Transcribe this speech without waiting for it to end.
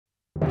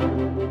Good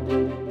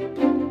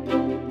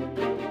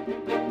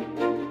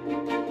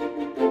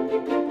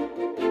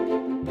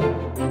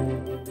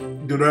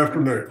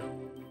afternoon,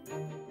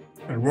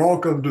 and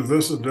welcome to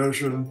this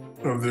edition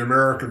of the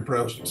American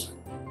Presidency,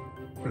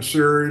 a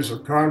series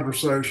of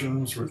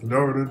conversations with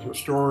noted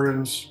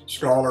historians,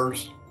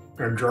 scholars,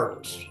 and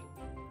journalists.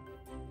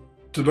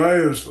 Today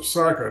is the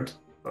second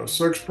of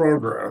 6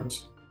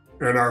 programs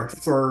in our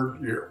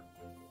 3rd year.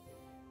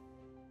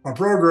 Our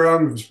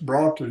program is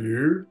brought to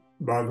you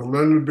by the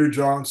Lyndon B.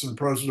 Johnson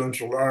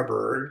Presidential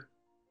Library,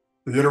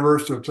 the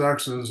University of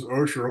Texas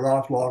Osher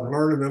Lifelong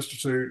Learning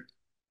Institute,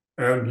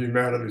 and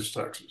Humanities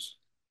Texas.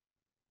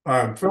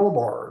 I'm Phil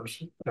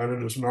Barnes, and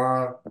it is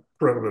my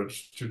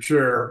privilege to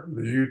chair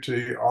the UT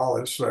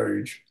Ollie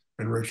Sage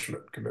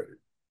Enrichment Committee.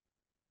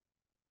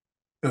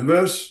 In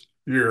this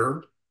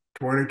year,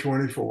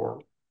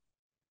 2024,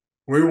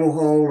 we will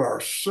hold our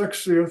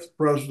 60th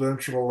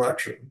presidential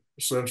election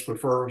since the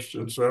first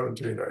in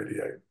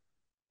 1788.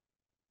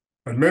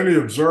 And many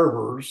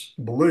observers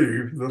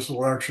believe this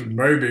election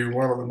may be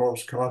one of the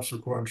most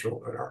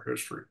consequential in our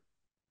history.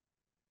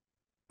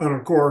 And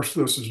of course,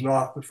 this is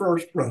not the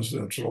first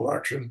presidential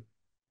election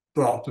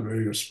thought to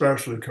be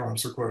especially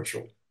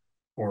consequential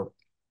or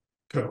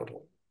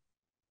pivotal.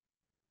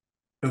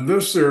 In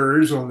this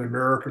series on the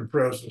American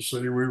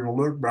presidency, we will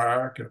look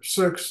back at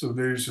 6 of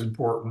these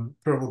important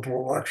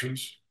pivotal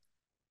elections,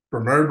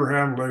 from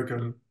Abraham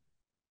Lincoln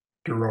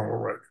to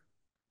Ronald Reagan.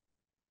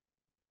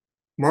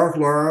 Mark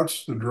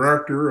Lawrence, the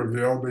director of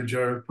the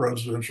LBJ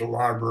Presidential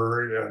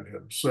Library and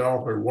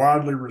himself a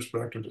widely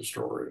respected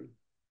historian,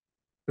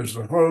 is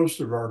the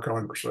host of our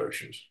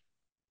conversations.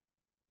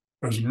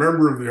 As a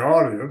member of the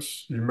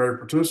audience, you may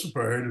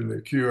participate in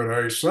the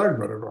Q&A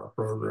segment of our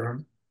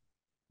program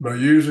by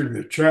using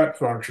the chat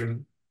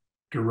function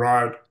to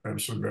write and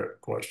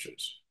submit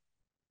questions.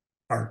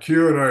 Our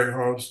Q&A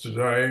host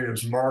today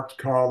is Mark's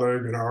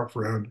colleague and our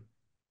friend,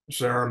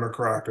 Sarah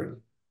McCracken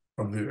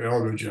of the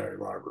LBJ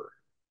Library.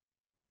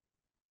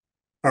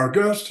 Our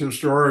guest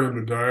historian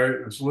today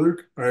is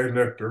Luke A.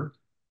 Nichter,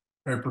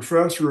 a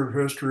professor of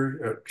history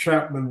at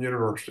Chapman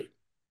University,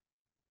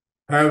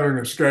 having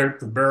escaped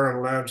the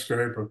barren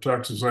landscape of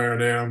Texas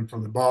A&M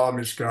from the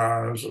balmy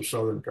skies of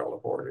Southern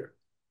California.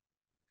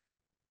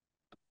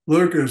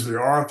 Luke is the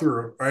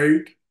author of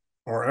 8,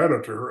 or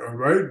editor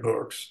of 8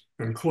 books,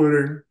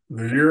 including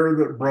The Year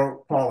That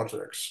Broke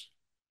Politics,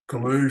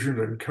 Collusion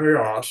and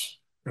Chaos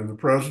in the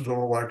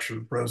Presidential Election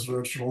of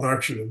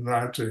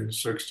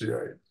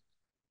 1968.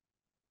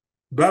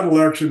 That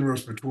election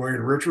was between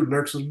Richard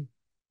Nixon,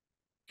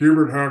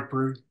 Hubert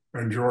Humphrey,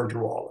 and George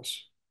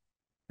Wallace.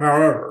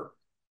 However,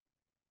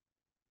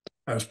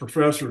 as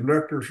Professor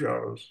Nichter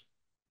shows,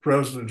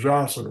 President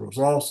Johnson was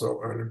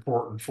also an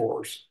important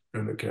force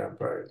in the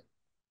campaign.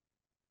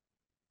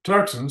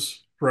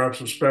 Texans, perhaps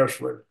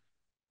especially,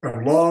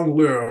 have long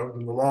lived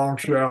in the long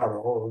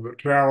shadow of the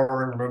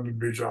towering Lyndon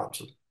B.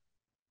 Johnson.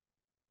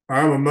 I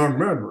am among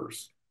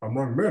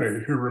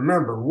many who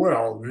remember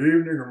well the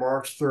evening of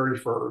March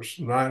 31st,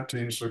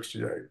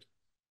 1968.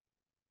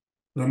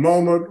 The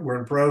moment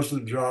when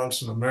President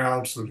Johnson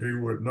announced that he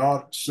would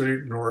not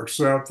seek nor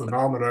accept the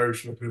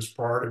nomination of his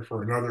party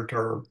for another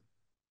term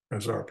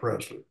as our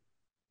president.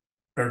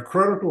 A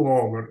critical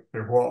moment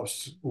in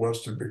what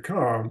was to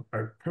become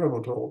a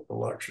pivotal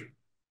election.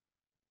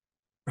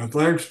 And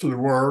thanks to the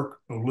work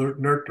of Luke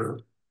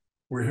Nichter,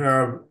 we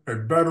have a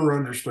better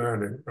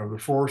understanding of the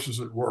forces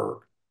at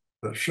work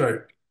that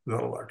shaped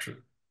that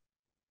election.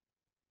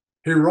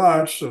 He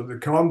writes of the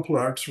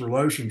complex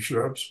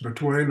relationships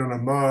between and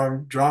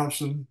among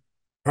Johnson,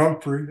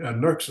 Humphrey,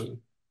 and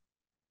Nixon,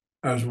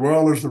 as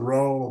well as the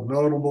role of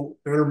notable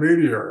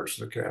intermediaries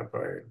in the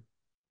campaign,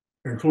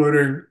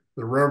 including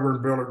the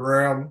Reverend Billy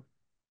Graham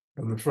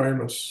and the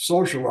famous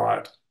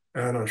socialite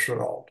Anna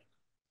Chennault.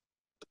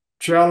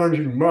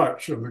 Challenging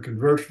much of the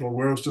conventional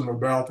wisdom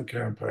about the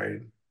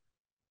campaign,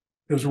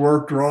 his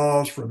work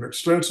draws from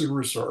extensive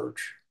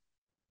research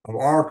of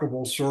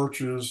archival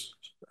searches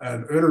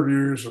and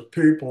interviews of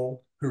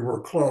people who were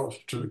close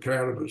to the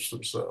candidates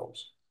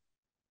themselves.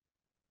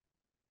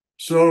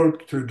 So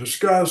to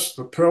discuss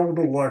the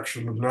pivotal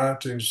election of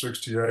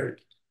 1968,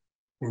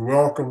 we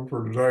welcome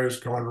for today's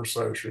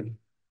conversation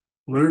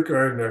Luke A.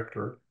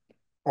 Nichter,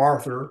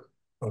 author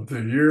of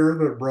The Year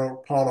That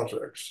Broke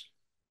Politics,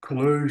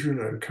 Collusion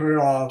and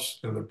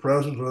Chaos in the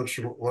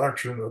Presidential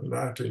Election of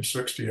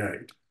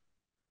 1968,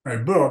 a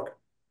book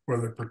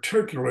with a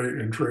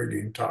particularly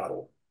intriguing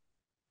title.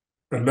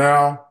 And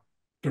now,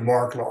 to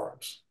Mark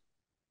Lawrence.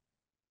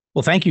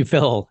 Well, thank you,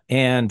 Phil,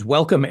 and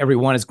welcome,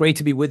 everyone. It's great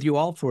to be with you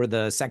all for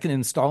the second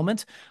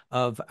installment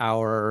of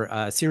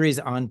our series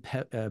on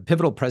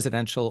pivotal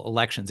presidential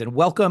elections. And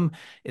welcome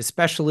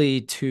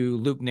especially to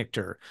Luke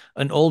Nichter,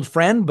 an old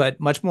friend, but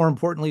much more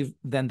importantly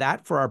than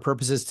that for our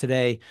purposes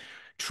today,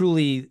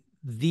 truly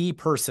the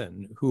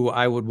person who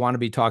I would want to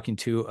be talking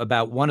to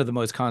about one of the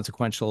most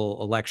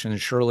consequential elections,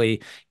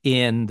 surely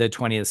in the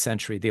 20th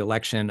century, the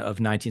election of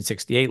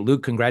 1968.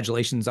 Luke,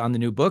 congratulations on the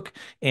new book,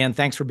 and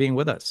thanks for being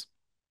with us.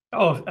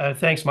 Oh,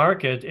 thanks,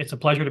 Mark. It's a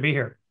pleasure to be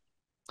here.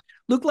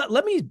 Luke,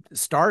 let me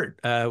start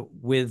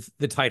with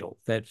the title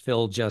that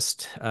Phil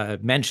just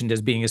mentioned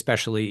as being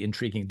especially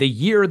intriguing. The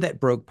Year That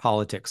Broke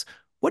Politics.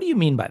 What do you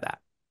mean by that?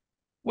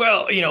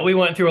 Well, we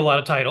went through a lot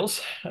of titles.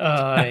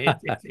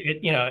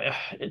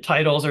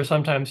 Titles are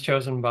sometimes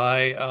chosen by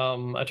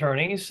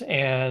attorneys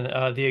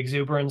and the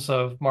exuberance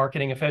of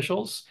marketing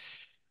officials.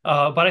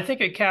 But I think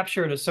it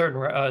captured a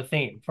certain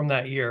theme from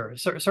that year.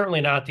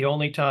 Certainly not the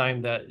only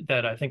time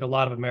that I think a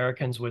lot of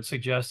Americans would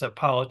suggest that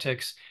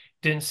politics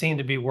didn't seem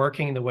to be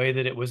working the way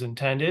that it was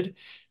intended.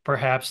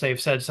 Perhaps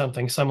they've said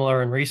something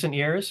similar in recent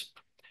years.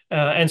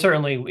 And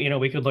certainly,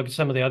 we could look at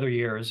some of the other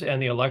years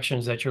and the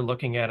elections that you're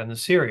looking at in the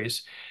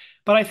series.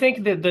 But I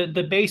think that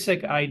the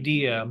basic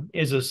idea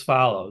is as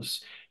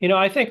follows.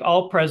 I think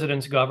all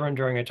presidents govern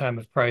during a time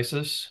of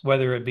crisis,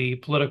 whether it be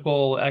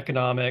political,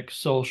 economic,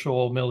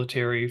 social,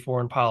 military,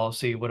 foreign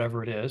policy,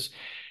 whatever it is.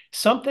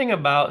 Something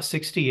about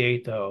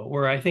 68, though,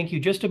 where I think you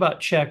just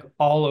about check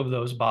all of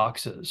those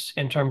boxes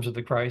in terms of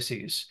the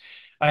crises.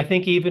 I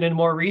think even in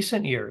more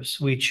recent years,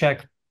 we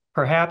check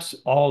perhaps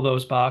all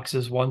those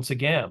boxes once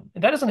again.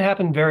 And that doesn't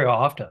happen very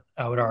often,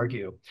 I would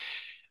argue.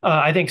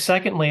 I think,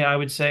 secondly, I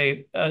would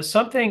say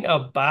something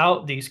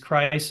about these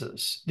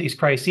crises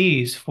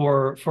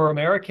for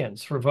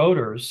Americans, for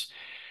voters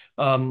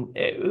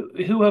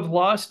who have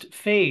lost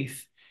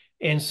faith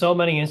in so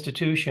many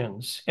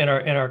institutions in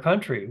our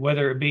country,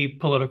 whether it be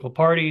political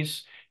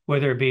parties,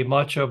 whether it be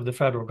much of the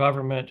federal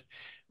government,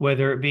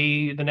 whether it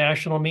be the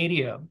national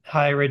media,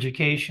 higher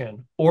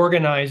education,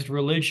 organized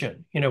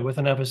religion, with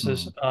an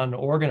emphasis on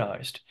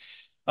organized.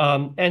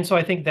 And so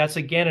I think that's,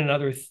 again,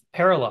 another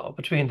parallel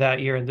between that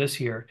year and this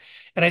year.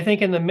 And I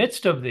think in the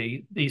midst of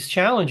these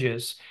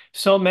challenges,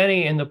 so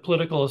many in the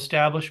political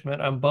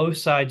establishment on both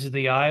sides of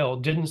the aisle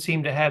didn't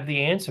seem to have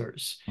the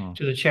answers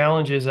to the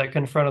challenges that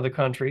confronted the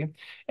country.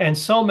 And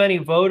so many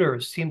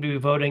voters seem to be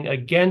voting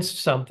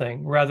against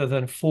something rather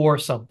than for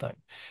something.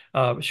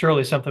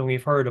 Surely something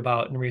we've heard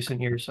about in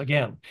recent years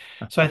again.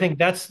 So I think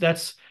that's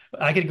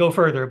I could go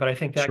further, but I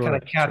think that kind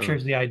of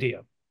captures the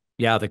idea.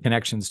 Yeah, the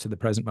connections to the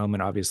present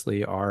moment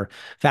obviously are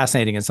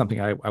fascinating and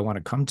something I want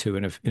to come to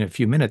in a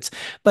few minutes.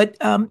 But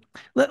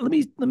let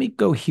me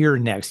go here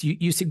next.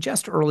 You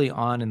suggest early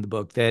on in the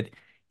book that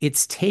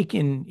it's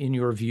taken, in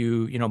your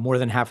view, more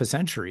than half a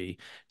century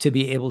to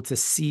be able to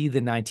see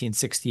the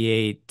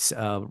 1968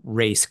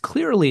 race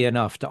clearly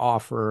enough to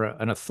offer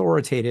an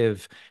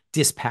authoritative,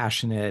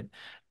 dispassionate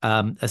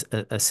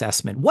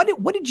assessment.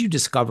 What did you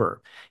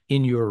discover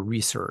in your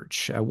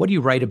research? What do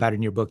you write about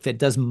in your book that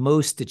does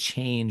most to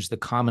change the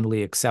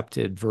commonly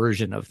accepted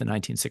version of the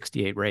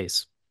 1968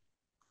 race?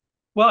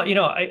 Well,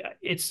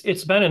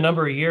 it's been a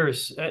number of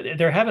years.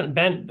 There haven't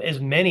been as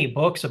many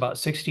books about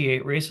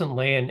 68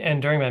 recently,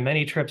 and during my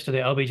many trips to the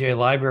LBJ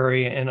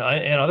library and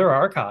other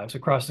archives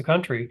across the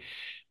country,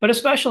 but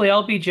especially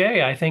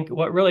LBJ, I think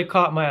what really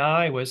caught my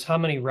eye was how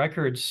many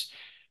records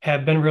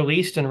have been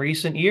released in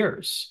recent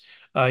years.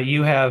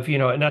 You have,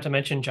 not to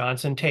mention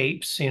Johnson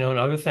tapes, and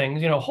other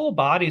things, whole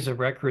bodies of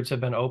records have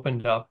been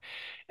opened up.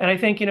 And I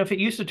think, if it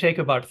used to take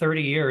about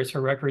 30 years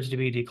for records to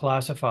be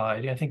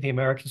declassified, I think the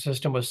American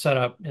system was set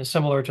up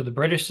similar to the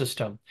British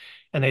system,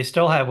 and they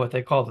still have what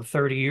they call the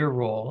 30-year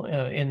rule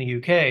in the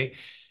UK.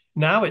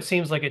 Now it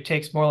seems like it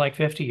takes more like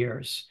 50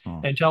 years.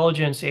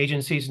 Intelligence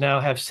agencies now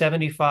have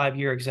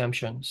 75-year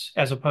exemptions,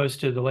 as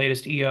opposed to the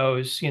latest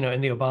EOs,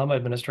 in the Obama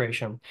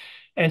administration.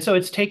 And so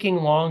it's taking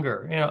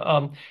longer,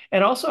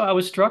 and also I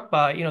was struck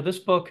by, this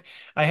book,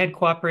 I had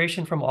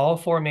cooperation from all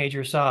four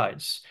major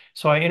sides.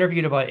 So I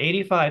interviewed about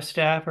 85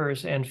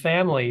 staffers and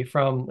family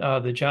from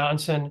the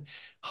Johnson,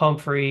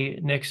 Humphrey,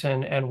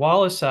 Nixon, and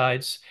Wallace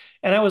sides.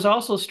 And I was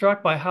also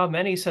struck by how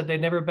many said they'd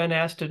never been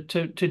asked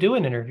to do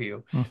an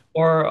interview,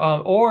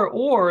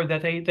 or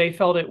that they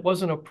felt it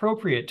wasn't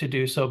appropriate to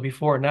do so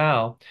before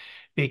now,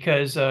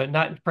 because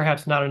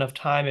perhaps not enough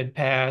time had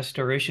passed,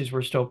 or issues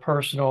were still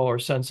personal or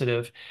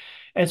sensitive.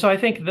 And so I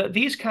think that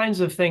these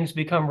kinds of things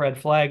become red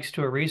flags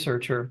to a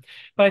researcher.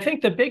 But I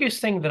think the biggest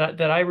thing that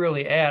I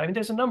really add, I mean,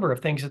 there's a number of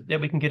things that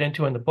we can get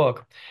into in the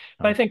book,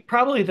 but I think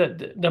probably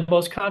the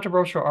most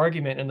controversial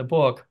argument in the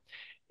book,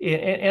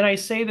 and I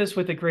say this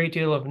with a great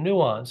deal of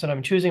nuance, and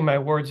I'm choosing my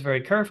words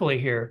very carefully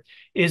here,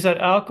 is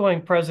that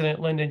outgoing President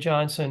Lyndon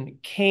Johnson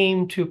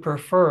came to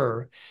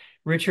prefer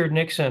Richard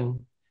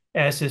Nixon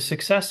as his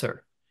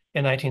successor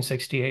in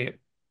 1968.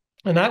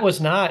 And that was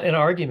not an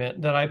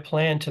argument that I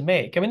planned to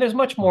make. I mean, there's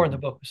much more in the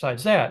book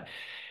besides that.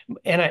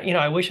 And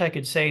I wish I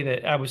could say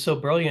that I was so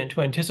brilliant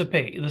to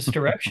anticipate this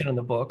direction in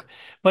the book,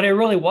 but it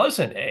really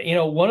wasn't.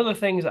 One of the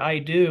things I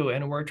do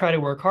and we're trying to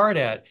work hard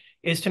at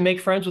is to make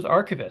friends with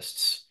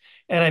archivists.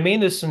 And I mean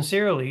this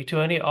sincerely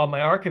to all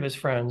my archivist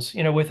friends.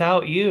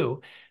 Without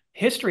you,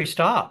 history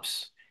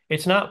stops.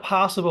 It's not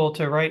possible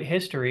to write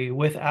history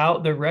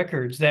without the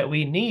records that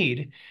we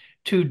need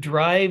to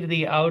drive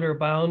the outer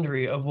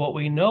boundary of what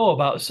we know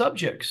about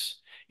subjects.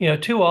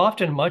 Too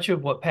often, much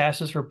of what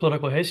passes for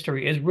political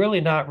history is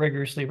really not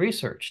rigorously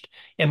researched.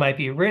 It might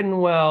be written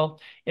well,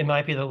 it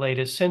might be the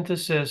latest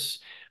synthesis,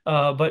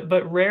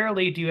 But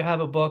rarely do you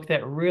have a book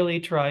that really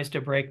tries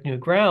to break new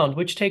ground,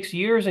 which takes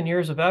years and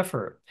years of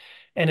effort.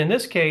 And in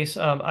this case,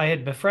 I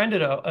had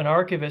befriended an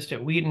archivist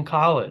at Wheaton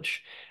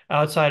College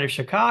outside of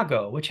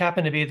Chicago, which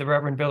happened to be the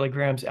Reverend Billy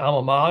Graham's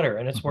alma mater,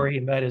 and it's where he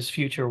met his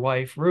future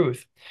wife,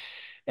 Ruth.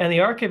 And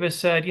the archivist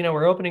said,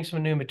 we're opening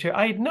some new material.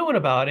 I had known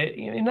about it,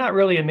 not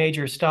really a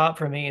major stop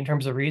for me in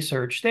terms of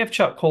research. They have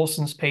Chuck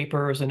Colson's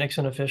papers, a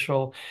Nixon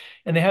official,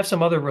 and they have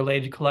some other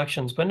related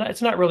collections, but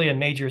it's not really a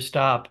major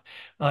stop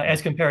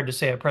as compared to,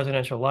 say, a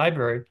presidential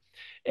library.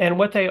 And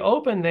what they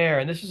opened there,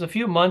 and this is a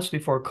few months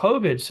before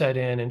COVID set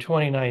in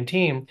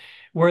 2019,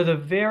 were the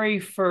very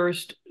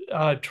first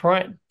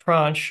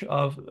tranche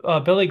of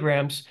Billy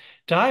Graham's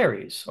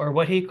diaries, or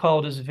what he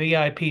called his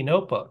VIP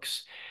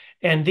notebooks.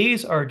 And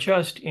these are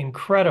just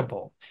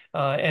incredible.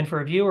 And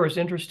for viewers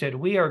interested,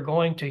 we are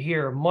going to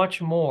hear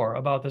much more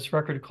about this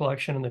record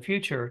collection in the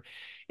future.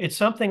 It's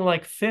something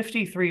like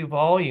 53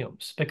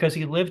 volumes because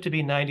he lived to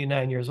be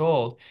 99 years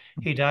old.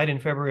 He died in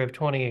February of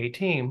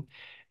 2018.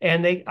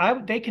 And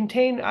they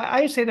contain,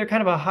 I say they're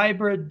kind of a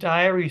hybrid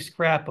diary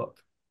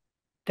scrapbook.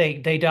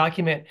 They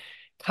document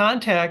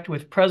contact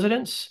with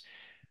presidents,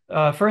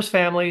 first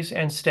families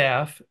and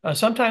staff,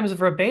 sometimes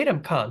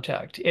verbatim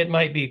contact. It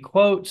might be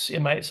quotes,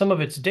 some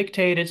of it's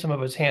dictated, some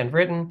of it's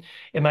handwritten.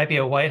 It might be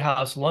a White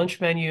House lunch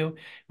menu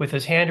with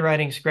his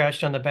handwriting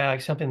scratched on the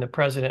back, something the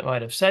president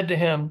might have said to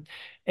him.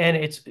 And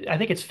I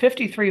think it's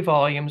 53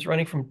 volumes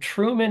running from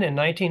Truman in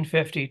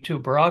 1950 to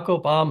Barack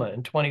Obama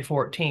in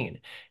 2014.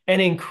 An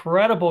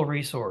incredible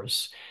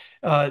resource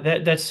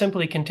that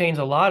simply contains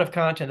a lot of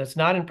content that's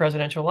not in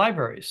presidential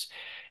libraries.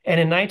 And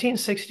in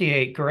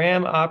 1968,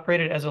 Graham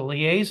operated as a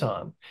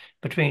liaison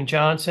between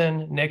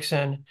Johnson,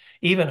 Nixon,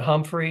 even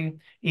Humphrey,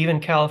 even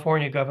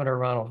California Governor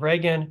Ronald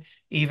Reagan,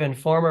 even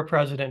former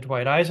President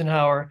Dwight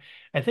Eisenhower.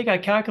 I think I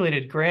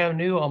calculated Graham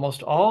knew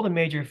almost all the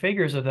major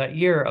figures of that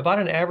year, about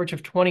an average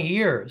of 20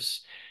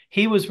 years.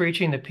 He was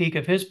reaching the peak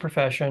of his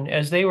profession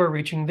as they were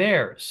reaching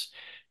theirs.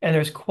 And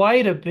there's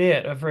quite a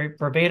bit of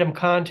verbatim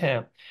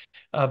content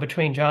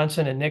between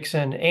Johnson and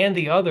Nixon and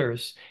the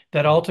others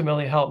that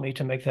ultimately helped me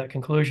to make that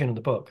conclusion in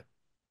the book.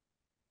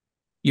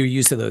 Your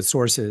use of those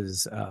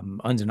sources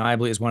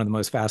undeniably is one of the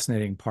most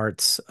fascinating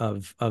parts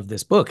of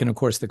this book. And of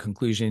course, the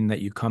conclusion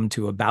that you come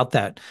to about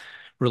that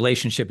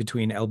relationship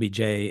between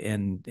LBJ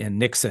and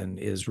Nixon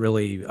is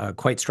really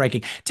quite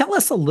striking. Tell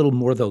us a little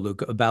more, though,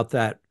 Luke, about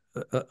that,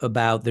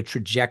 about the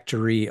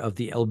trajectory of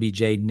the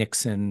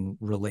LBJ-Nixon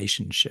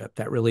relationship.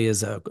 That really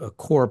is a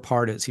core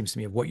part, it seems to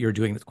me, of what you're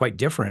doing that's quite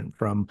different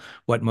from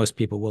what most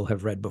people will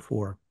have read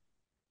before.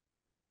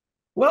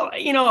 Well,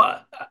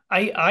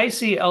 I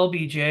see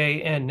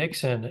LBJ and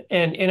Nixon,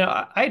 and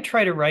I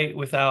try to write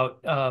without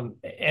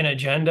an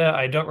agenda.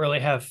 I don't really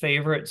have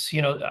favorites.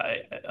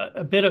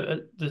 A bit of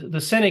the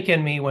cynic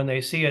in me when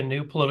they see a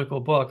new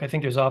political book, I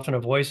think there's often a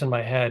voice in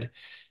my head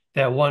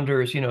that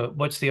wonders,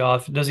 what's the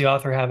author? Does the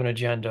author have an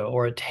agenda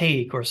or a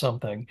take or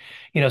something?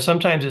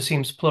 Sometimes it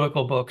seems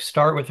political books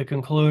start with a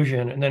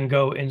conclusion and then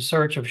go in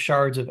search of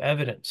shards of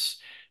evidence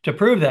to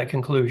prove that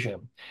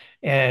conclusion,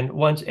 and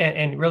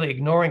really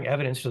ignoring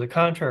evidence to the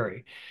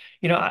contrary.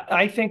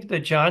 I think the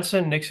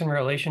Johnson-Nixon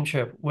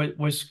relationship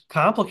was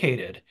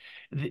complicated.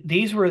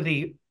 These were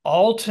the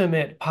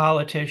ultimate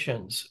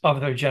politicians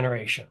of their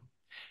generation.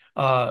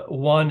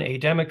 One a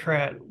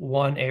Democrat,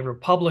 one a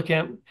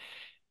Republican,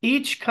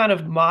 each kind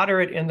of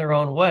moderate in their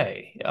own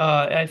way.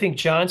 I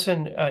think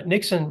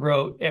Nixon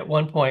wrote at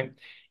one point,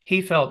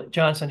 he felt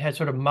Johnson had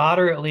sort of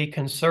moderately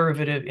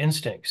conservative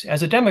instincts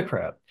as a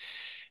Democrat.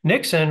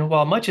 Nixon,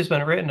 while much has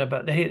been written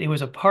about that, he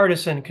was a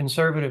partisan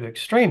conservative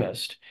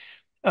extremist.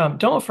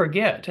 Don't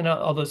forget, and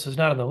although this is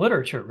not in the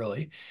literature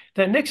really,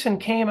 that Nixon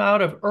came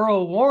out of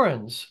Earl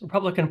Warren's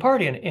Republican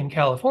Party in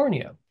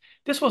California.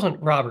 This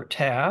wasn't Robert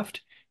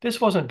Taft.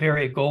 This wasn't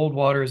Barry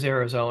Goldwater's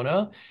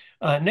Arizona.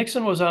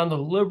 Nixon was on the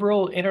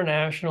liberal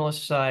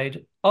internationalist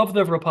side of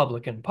the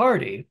Republican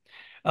Party.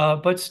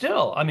 But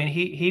still, I mean,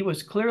 he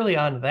was clearly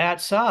on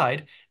that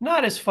side,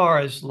 not as far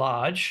as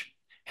Lodge.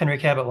 Henry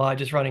Cabot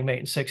Lodge's running mate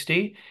in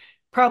 60,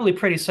 probably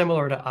pretty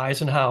similar to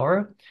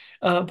Eisenhower,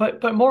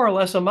 but more or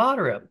less a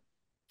moderate.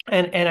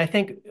 And I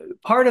think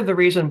part of the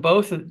reason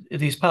both of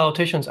these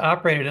politicians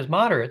operated as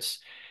moderates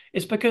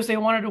is because they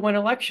wanted to win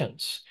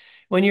elections.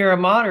 When you're a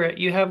moderate,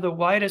 you have the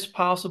widest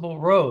possible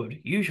road,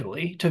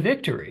 usually, to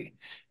victory.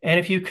 And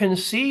if you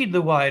concede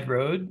the wide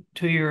road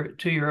to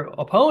your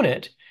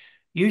opponent,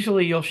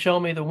 usually you'll show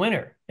me the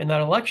winner in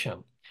that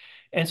election.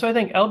 And so I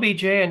think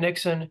LBJ and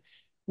Nixon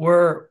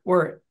were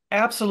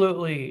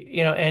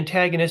absolutely,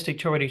 antagonistic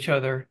toward each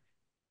other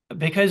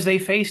because they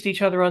faced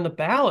each other on the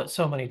ballot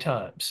so many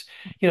times.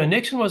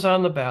 Nixon was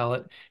on the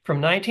ballot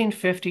from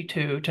 1952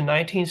 to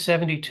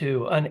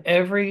 1972 on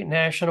every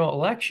national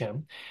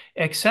election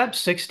except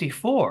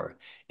 64,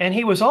 and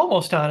he was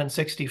almost on in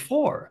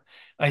 64.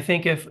 I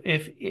think if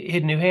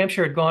New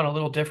Hampshire had gone a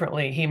little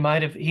differently,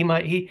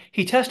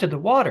 he tested the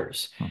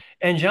waters.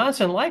 And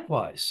Johnson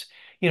likewise.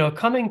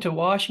 Coming to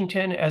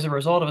Washington as a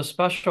result of a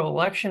special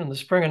election in the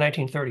spring of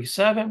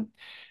 1937.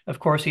 Of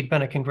course, he'd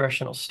been a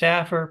congressional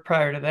staffer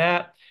prior to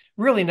that.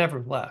 really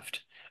never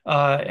left.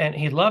 And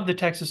he loved the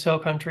Texas Hill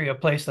Country, a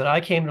place that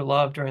I came to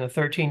love during the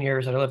 13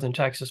 years that I lived in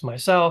Texas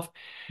myself.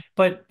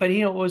 But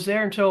was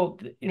there until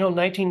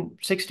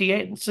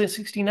 1968 and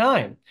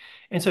 69.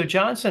 And so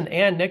Johnson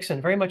and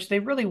Nixon very much, they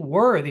really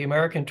were the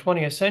American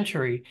 20th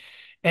century.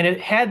 And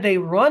had they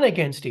run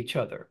against each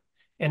other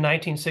in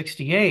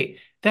 1968,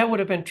 that would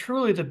have been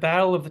truly the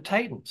battle of the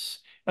Titans.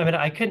 I mean,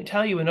 I couldn't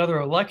tell you another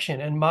election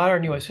in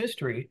modern US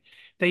history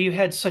that you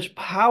had such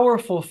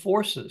powerful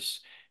forces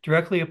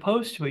directly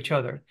opposed to each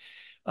other.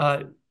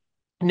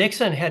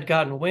 Nixon had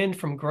gotten wind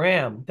from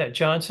Graham that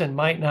Johnson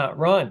might not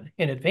run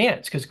in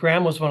advance because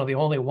Graham was one of the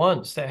only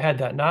ones that had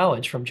that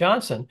knowledge from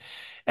Johnson.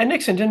 And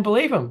Nixon didn't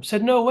believe him,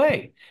 said, no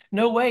way,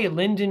 no way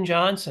Lyndon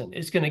Johnson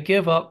is going to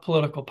give up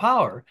political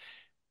power,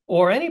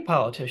 or any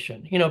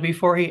politician,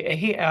 before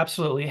he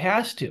absolutely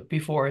has to,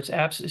 before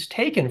it's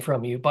taken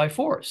from you by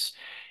force.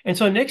 And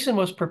so Nixon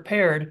was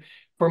prepared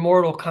for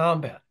mortal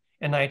combat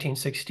in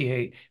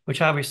 1968,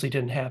 which obviously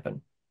didn't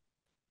happen.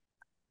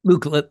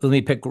 Luke, let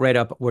me pick right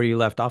up where you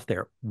left off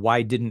there.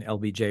 Why didn't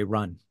LBJ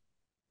run?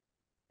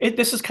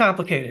 This is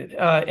complicated,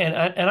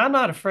 and I'm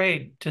not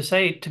afraid to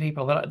say to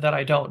people that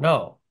I don't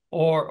know,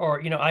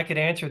 or I could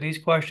answer these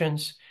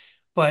questions,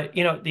 but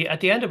at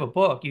the end of a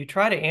book, you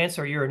try to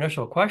answer your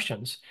initial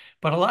questions,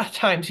 but a lot of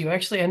times you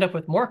actually end up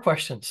with more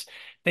questions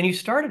than you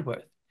started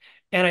with.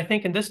 And I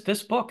think in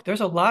this book,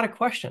 there's a lot of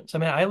questions. I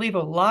mean, I leave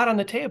a lot on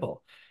the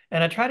table,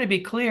 and I try to be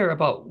clear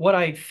about what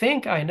I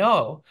think I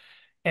know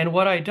and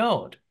what I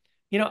don't.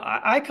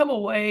 I come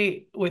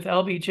away with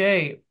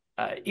LBJ.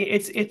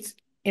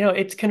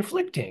 It's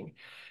conflicting.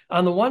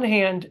 On the one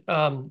hand,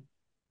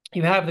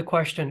 you have the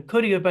question,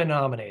 could he have been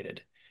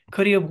nominated?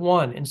 Could he have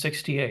won in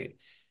 68?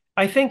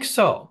 I think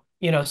so.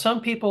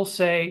 Some people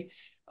say,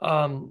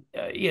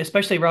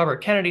 especially Robert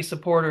Kennedy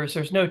supporters,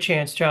 there's no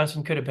chance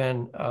Johnson could have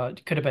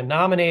been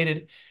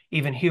nominated.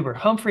 Even Hubert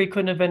Humphrey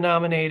couldn't have been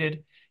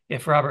nominated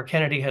if Robert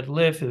Kennedy had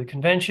lived through the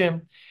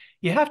convention.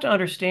 You have to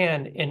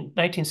understand in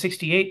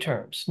 1968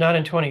 terms, not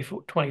in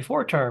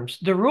 2024 terms,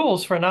 the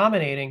rules for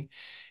nominating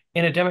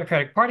in a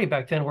Democratic Party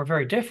back then were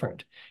very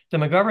different. The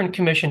McGovern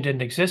Commission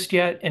didn't exist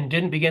yet and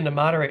didn't begin to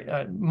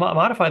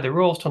modify the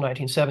rules till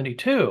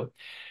 1972.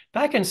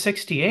 Back in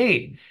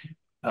 68,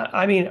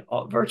 I mean,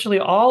 virtually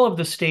all of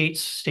the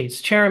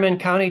states chairman,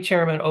 county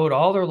chairman owed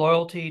all their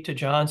loyalty to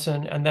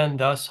Johnson and then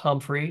thus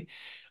Humphrey.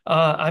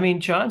 I mean,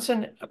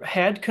 Johnson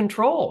had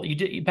control.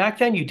 Back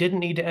then, you didn't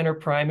need to enter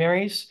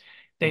primaries.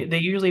 They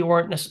usually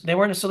weren't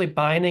necessarily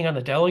binding on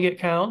the delegate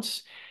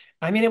counts.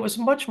 I mean, it was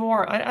much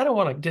more, I don't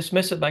want to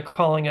dismiss it by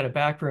calling it a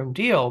backroom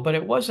deal, but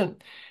it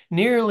wasn't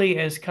nearly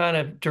as kind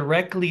of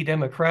directly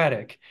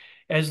democratic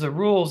as the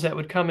rules that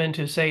would come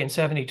into, say, in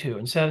 72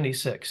 and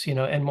 76,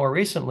 and more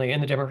recently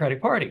in the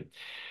Democratic Party.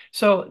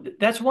 So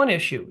that's one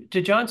issue.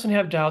 Did Johnson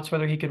have doubts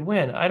whether he could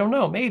win? I don't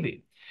know,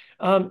 maybe.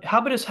 How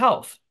about his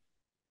health?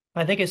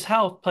 I think his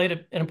health played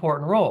an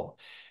important role.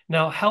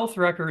 Now, health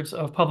records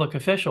of public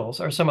officials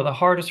are some of the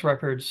hardest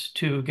records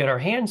to get our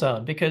hands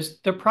on because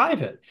they're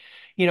private.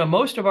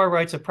 Most of our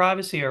rights of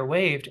privacy are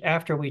waived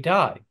after we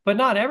die, but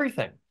not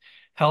everything.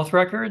 Health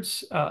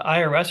records,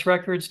 IRS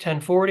records,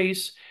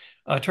 1040s,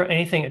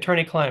 anything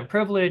attorney-client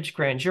privilege,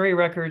 grand jury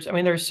records. I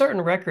mean, there are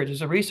certain records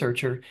as a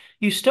researcher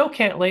you still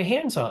can't lay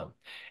hands on.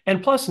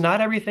 And plus,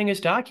 not everything is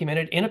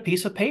documented in a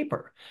piece of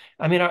paper.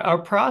 I mean, our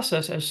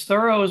process, as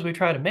thorough as we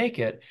try to make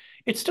it,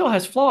 it still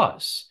has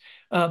flaws.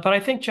 But I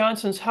think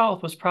Johnson's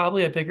health was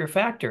probably a bigger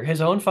factor. His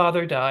own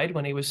father died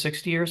when he was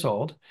 60 years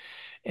old.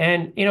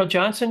 And,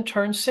 Johnson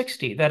turned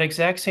 60, that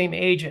exact same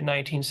age in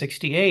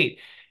 1968.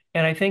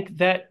 And I think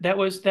that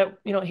was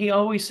he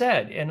always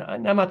said, and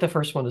I'm not the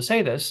first one to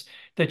say this,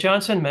 that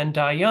Johnson men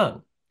die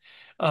young.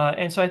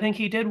 And so I think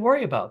he did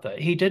worry about that.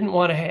 He didn't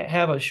want to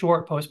have a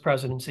short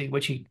post-presidency,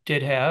 which he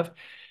did have.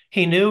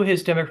 He knew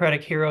his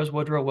Democratic heroes,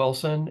 Woodrow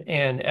Wilson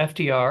and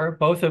FDR,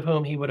 both of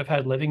whom he would have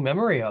had living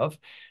memory of,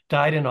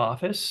 died in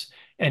office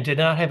and did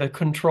not have a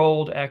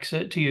controlled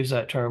exit, to use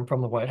that term,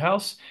 from the White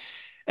House.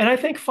 And I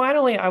think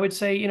finally, I would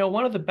say,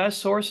 one of the best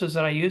sources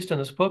that I used in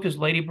this book is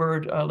Lady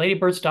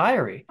Bird's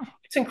diary.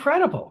 It's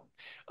incredible.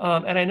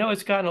 And I know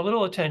it's gotten a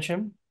little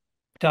attention,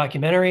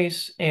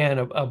 documentaries and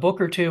a book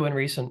or two in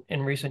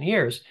recent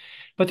years,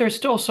 but there's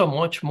still so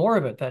much more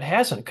of it that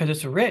hasn't because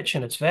it's rich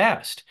and it's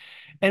vast.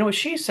 And what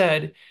she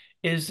said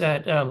is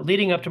that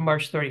leading up to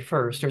March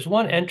 31st, there's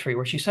one entry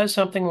where she says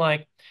something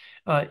like,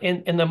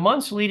 in the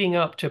months leading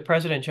up to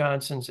President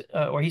Johnson's,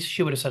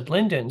 she would have said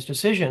Lyndon's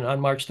decision on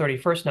March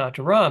 31st not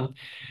to run,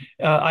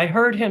 I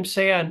heard him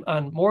say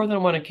on more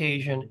than one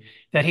occasion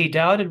that he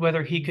doubted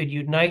whether he could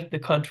unite the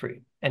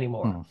country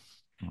anymore.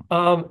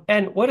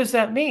 And what does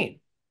that mean?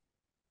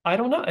 I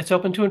don't know. It's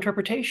open to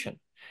interpretation.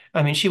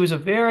 I mean, she was a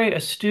very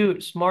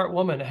astute, smart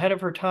woman, ahead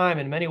of her time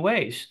in many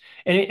ways.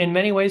 And in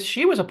many ways,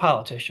 she was a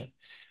politician.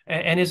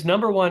 And his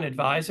number one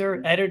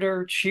advisor,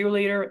 editor,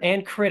 cheerleader,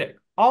 and critic,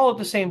 all at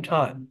the same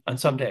time on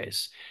some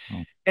days.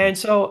 And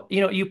so,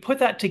 you put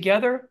that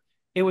together,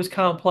 it was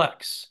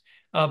complex.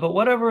 But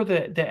whatever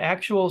the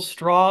actual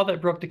straw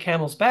that broke the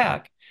camel's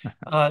back,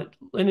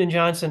 Lyndon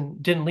Johnson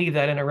didn't leave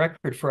that in a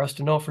record for us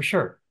to know for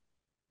sure.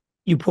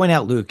 You point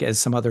out, Luke, as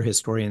some other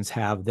historians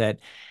have, that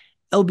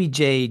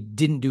LBJ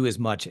didn't do as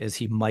much as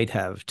he might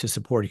have to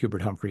support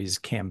Hubert Humphrey's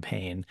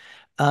campaign.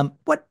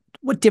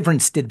 What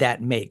difference did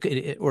that make?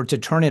 Or to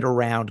turn it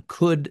around,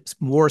 could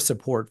more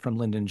support from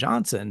Lyndon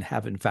Johnson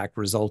have in fact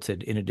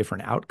resulted in a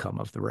different outcome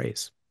of the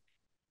race?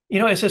 You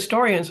know, as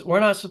historians, we're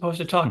not supposed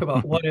to talk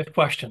about what if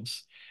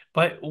questions,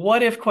 but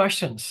what if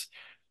questions?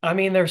 I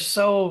mean, they're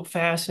so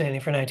fascinating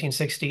for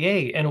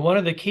 1968. And one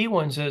of the key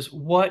ones is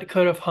what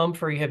could have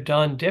Humphrey have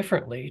done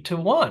differently to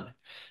have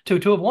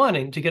won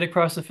and to get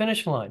across the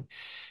finish line?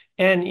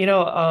 And,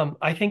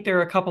 I think there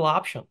are a couple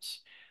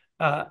options.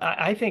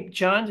 I think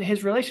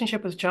his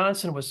relationship with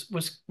Johnson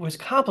was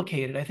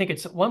complicated. I think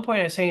it's at one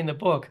point I say in the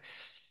book,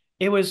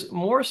 it was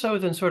more so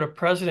than sort of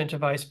president to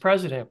vice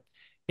president.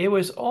 It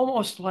was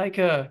almost like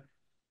a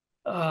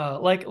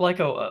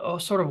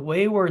sort of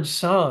wayward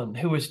son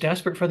who was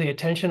desperate for the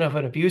attention of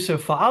an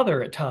abusive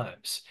father at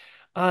times.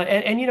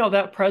 And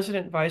that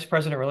president vice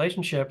president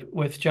relationship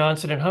with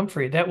Johnson and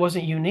Humphrey, that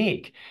wasn't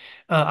unique.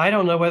 I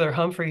don't know whether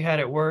Humphrey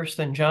had it worse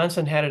than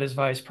Johnson had it as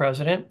vice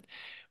president,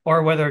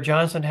 or whether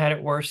Johnson had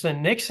it worse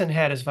than Nixon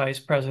had as vice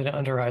president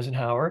under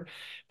Eisenhower.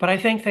 But I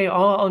think they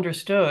all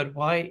understood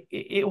why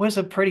it was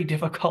a pretty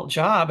difficult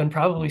job, and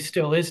probably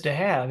still is to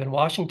have in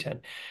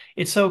Washington.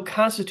 It's so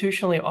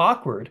constitutionally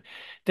awkward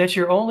that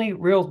your only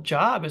real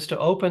job is to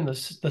open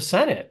the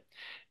Senate.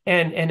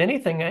 And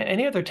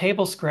any other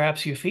table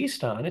scraps you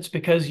feast on, it's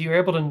because you're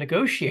able to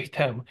negotiate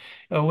them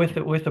with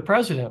the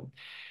president.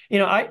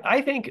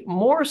 I think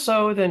more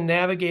so than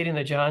navigating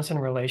the Johnson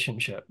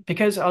relationship,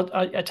 because I'll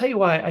tell you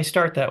why I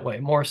start that way,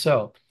 more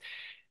so.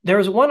 There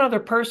was one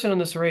other person in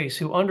this race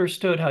who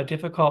understood how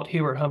difficult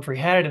Hubert Humphrey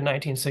had it in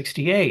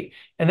 1968,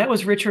 and that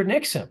was Richard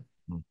Nixon.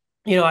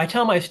 I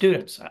tell my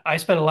students, I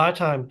spend a lot of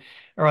time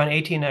around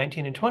 18,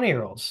 19, and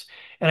 20-year-olds,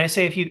 and I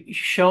say, if you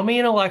show me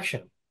an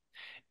election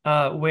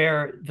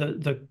where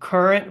the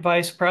current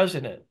vice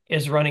president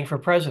is running for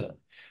president,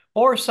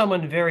 or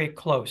someone very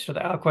close to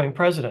the outgoing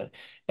president,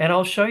 and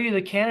I'll show you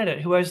the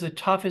candidate who has the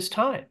toughest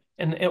time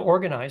in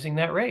organizing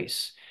that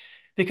race.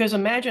 Because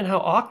imagine how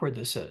awkward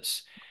this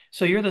is.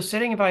 So you're the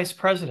sitting vice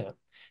president.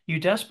 You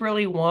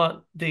desperately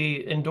want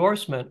the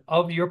endorsement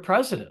of your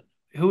president,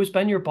 who has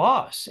been your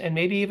boss and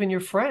maybe even your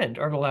friend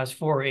over the last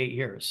 4 or 8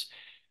 years.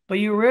 But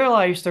you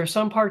realize there's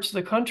some parts of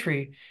the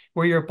country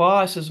where your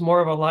boss is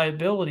more of a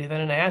liability than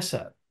an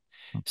asset.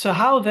 So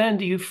how then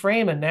do you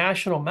frame a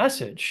national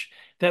message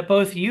that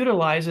both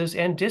utilizes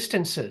and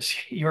distances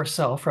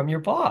yourself from your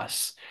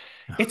boss?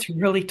 It's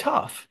really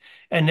tough.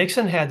 And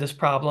Nixon had this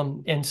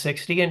problem in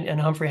 60,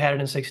 and Humphrey had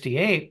it in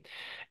 68.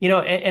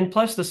 And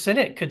plus the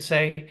Senate could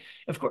say,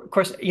 of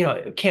course,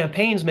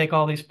 campaigns make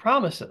all these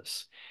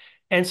promises.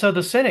 And so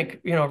the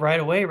Senate, right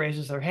away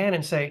raises their hand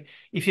and say,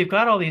 if you've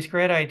got all these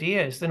great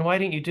ideas, then why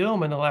didn't you do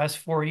them in the last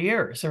 4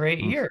 years or 8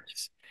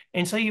 years?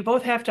 And so you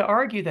both have to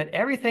argue that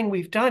everything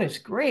we've done is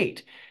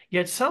great,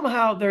 yet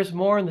somehow there's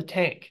more in the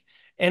tank,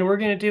 and we're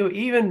going to do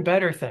even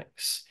better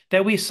things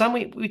that we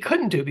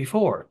couldn't do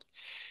before.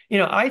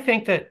 I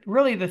think that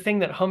really the thing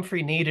that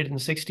Humphrey needed in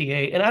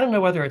 68, and I don't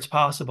know whether it's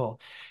possible,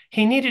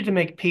 he needed to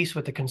make peace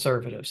with the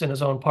conservatives in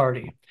his own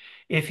party.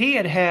 If he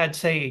had had,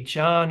 say,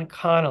 John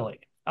Connally,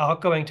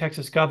 outgoing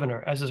Texas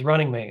governor, as his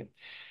running mate,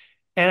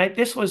 and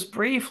this was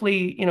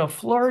briefly,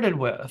 flirted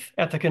with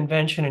at the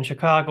convention in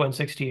Chicago in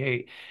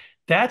 68,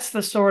 that's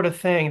the sort of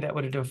thing that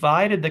would have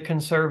divided the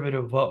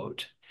conservative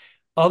vote,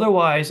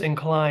 otherwise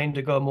inclined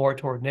to go more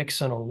toward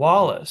Nixon or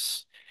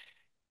Wallace.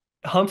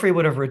 Humphrey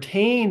would have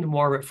retained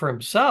more of it for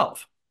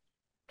himself,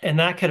 and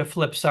that could have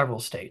flipped several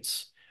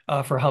states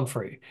for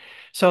Humphrey.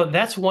 So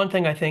that's one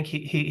thing I think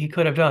he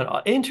could have done.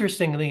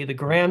 Interestingly, the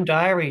Graham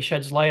Diary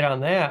sheds light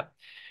on that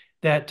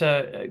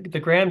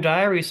the Graham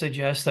Diary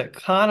suggests that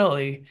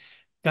Connally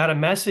got a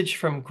message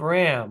from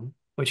Graham,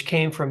 which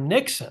came from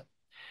Nixon.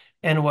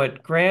 And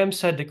what Graham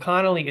said to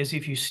Connally is,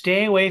 if you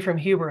stay away from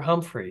Hubert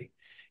Humphrey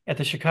at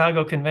the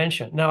Chicago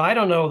Convention. Now, I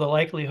don't know the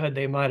likelihood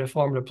they might have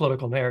formed a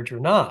political marriage or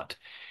not,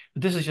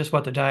 but this is just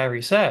what the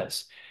diary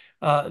says.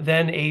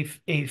 Then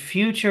a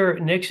future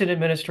Nixon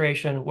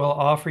administration will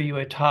offer you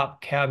a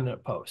top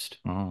cabinet post.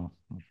 Oh.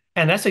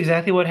 And that's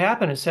exactly what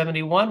happened in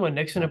 71 when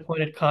Nixon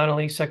appointed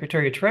Connally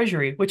Secretary of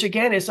Treasury, which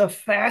again is a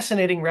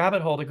fascinating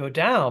rabbit hole to go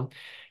down.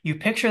 You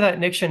picture that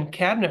Nixon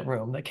cabinet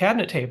room, the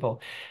cabinet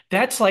table.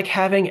 That's like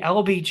having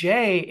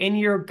LBJ in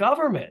your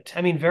government.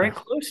 I mean, very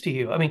close to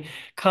you. I mean,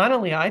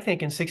 Connally, I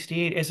think in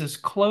 68 is as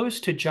close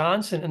to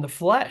Johnson in the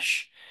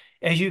flesh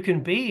as you can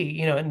be,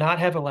 and not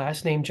have a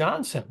last name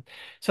Johnson.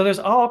 So there's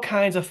all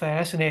kinds of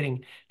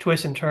fascinating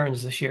twists and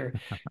turns this year.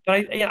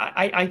 But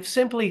I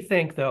simply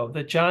think, though,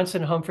 the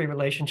Johnson-Humphrey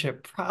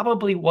relationship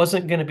probably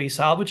wasn't going to be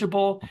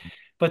salvageable,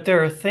 but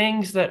there are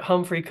things that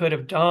Humphrey could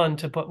have done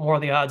to put more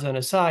of the odds on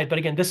his side. But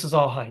again, this is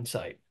all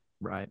hindsight.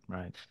 Right.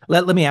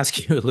 Let me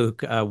ask you,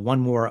 Luke, one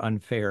more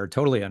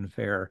totally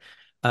unfair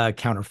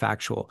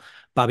counterfactual.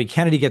 Bobby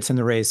Kennedy gets in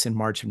the race in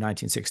March of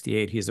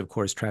 1968. He is, of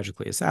course,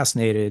 tragically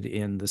assassinated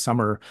in the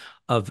summer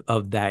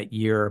of that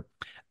year.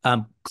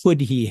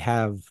 Could he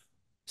have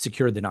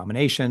secured the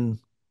nomination,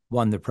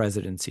 won the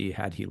presidency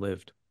had he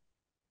lived?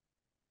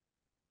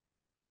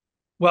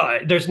 Well,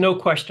 there's no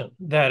question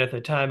that at the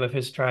time of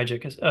his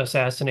tragic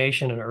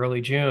assassination in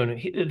early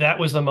June, that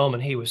was the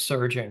moment he was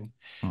surging.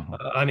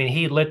 I mean,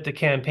 he lit the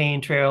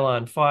campaign trail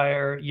on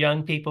fire.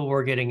 Young people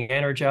were getting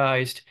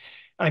energized.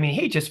 I mean,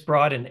 he just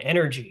brought an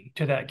energy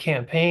to that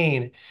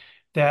campaign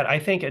that I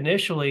think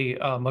initially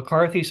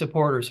McCarthy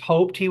supporters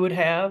hoped he would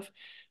have.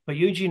 But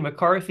Eugene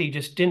McCarthy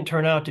just didn't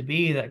turn out to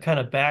be that kind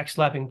of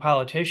backslapping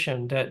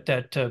politician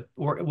that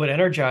would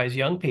energize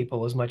young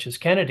people as much as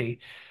Kennedy.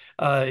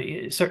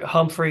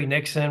 Humphrey,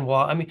 Nixon,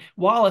 I mean,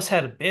 Wallace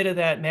had a bit of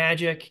that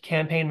magic,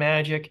 campaign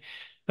magic,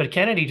 but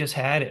Kennedy just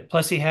had it.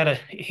 Plus, he had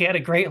a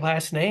great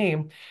last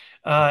name,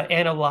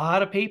 and a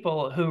lot of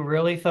people who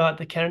really thought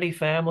the Kennedy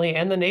family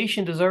and the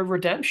nation deserved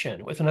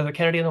redemption with another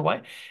Kennedy in the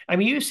White. I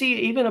mean, you see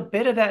even a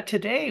bit of that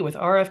today with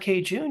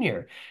RFK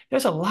Jr.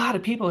 There's a lot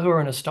of people who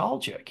are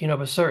nostalgic,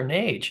 of a certain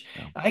age.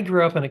 Yeah. I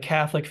grew up in a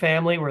Catholic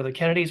family where the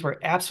Kennedys were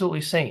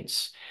absolutely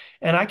saints.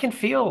 And I can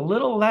feel a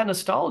little of that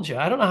nostalgia.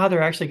 I don't know how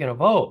they're actually going to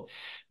vote,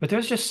 but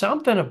there's just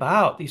something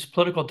about these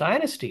political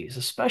dynasties,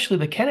 especially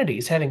the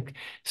Kennedys, having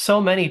so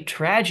many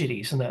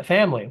tragedies in that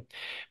family.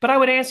 But I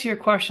would answer your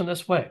question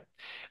this way.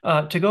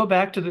 To go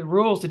back to the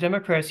rules the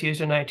Democrats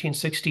used in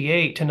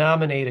 1968 to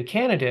nominate a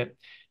candidate,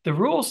 the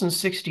rules in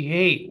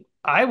 68,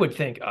 I would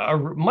think, are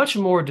much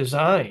more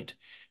designed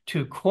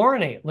to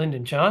coronate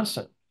Lyndon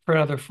Johnson for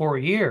another 4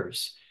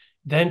 years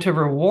than to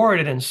reward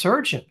an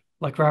insurgent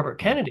like Robert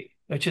Kennedy,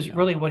 which is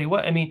really what he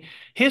was. I mean,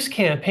 his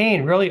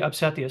campaign really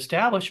upset the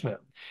establishment.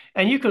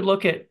 And you could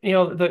look at,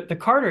 the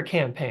Carter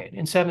campaign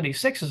in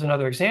 76 is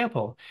another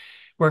example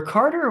where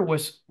Carter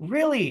was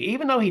really,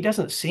 even though he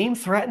doesn't seem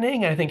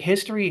threatening, I think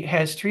history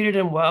has treated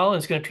him well and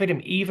is going to treat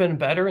him even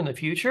better in the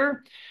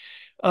future.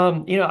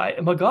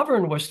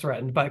 McGovern was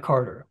threatened by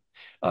Carter.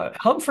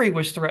 Humphrey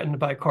was threatened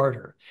by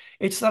Carter.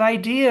 It's that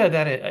idea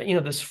that,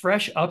 this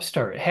fresh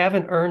upstart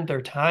haven't earned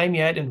their time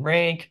yet in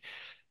rank,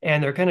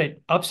 and they're going to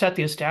upset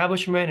the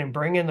establishment and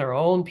bring in their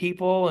own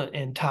people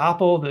and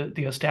topple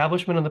the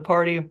establishment of the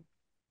party.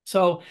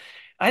 So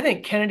I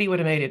think Kennedy would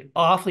have made it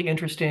awfully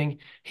interesting.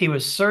 He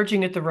was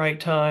surging at the right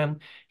time.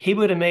 He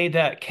would have made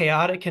that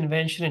chaotic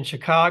convention in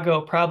Chicago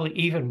probably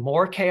even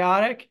more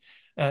chaotic.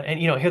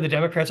 Here the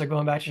Democrats are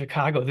going back to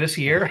Chicago this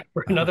year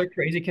for another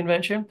crazy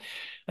convention,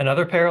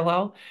 another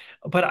parallel.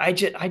 But I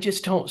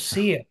just don't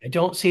see it. I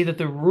don't see that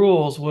the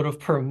rules would have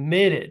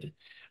permitted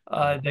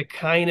the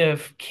kind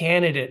of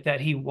candidate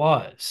that he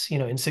was,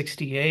 in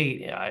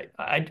 68.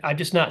 I'm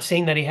just not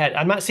seeing that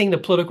I'm not seeing the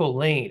political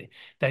lane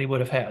that he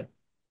would have had.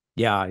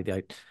 Yeah,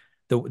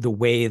 the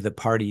way the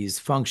parties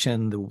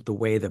functioned, the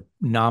way the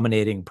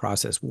nominating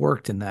process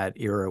worked in that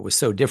era was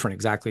so different,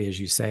 exactly as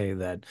you say,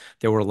 that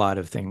there were a lot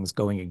of things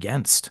going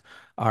against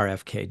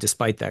RFK,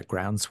 despite that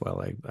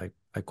groundswell.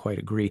 I quite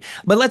agree.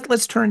 But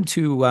let's turn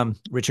to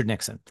Richard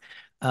Nixon.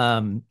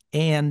 What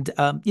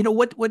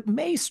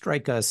may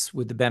strike us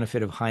with the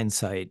benefit of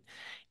hindsight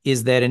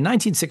is that in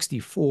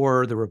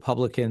 1964, the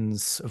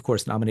Republicans, of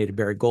course, nominated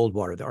Barry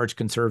Goldwater, the arch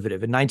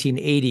conservative. In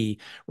 1980,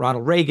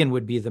 Ronald Reagan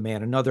would be the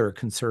man, another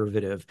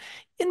conservative.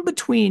 In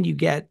between, you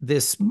get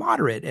this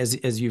moderate,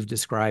 as you've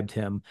described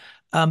him,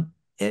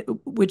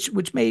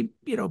 which may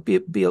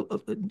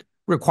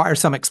require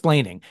some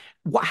explaining.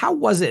 How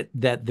was it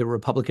that the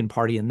Republican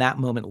Party in that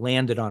moment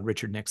landed on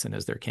Richard Nixon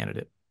as their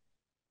candidate?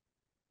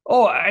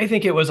 Oh, I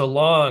think it was a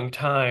long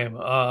time.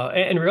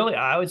 And really,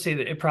 I would say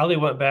that it probably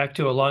went back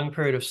to a long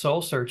period of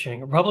soul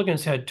searching.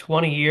 Republicans had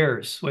 20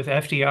 years with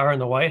FDR in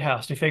the White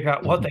House to figure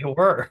out what they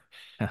were.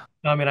 Yeah.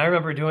 I mean, I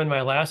remember doing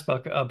my last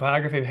book, a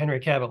biography of Henry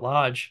Cabot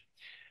Lodge,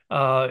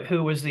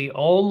 who was the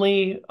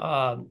only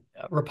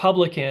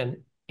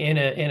Republican in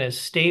a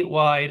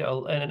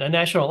statewide, in a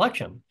national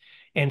election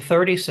in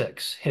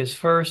 36, his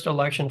first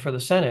election for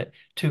the Senate,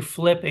 to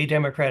flip a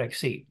Democratic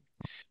seat.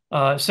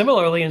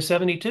 Similarly, in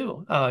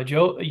 72,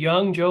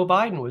 young Joe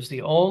Biden was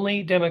the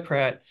only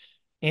Democrat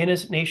in a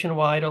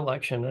nationwide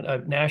election, a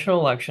national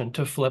election,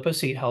 to flip a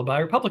seat held by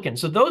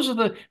Republicans. So those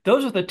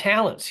are the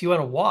talents you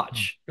want to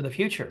watch for the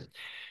future.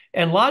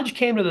 And Lodge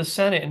came to the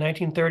Senate in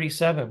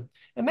 1937.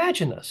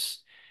 Imagine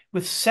this,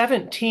 with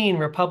 17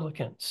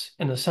 Republicans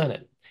in the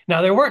Senate.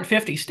 Now, there weren't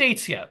 50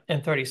 states yet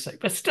in 36,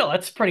 but still,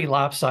 that's pretty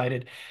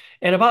lopsided.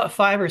 And about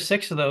 5 or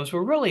 6 of those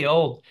were really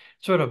old,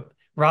 sort of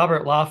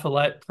Robert La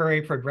Follette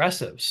Prairie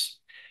progressives.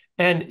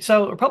 And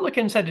so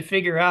Republicans had to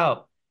figure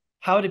out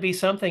how to be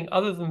something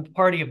other than the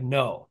party of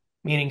no,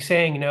 meaning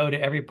saying no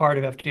to every part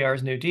of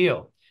FDR's New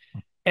Deal.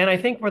 And I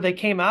think where they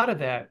came out of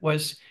that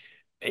was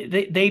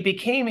they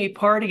became a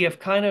party of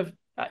kind of,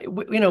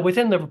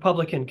 within the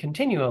Republican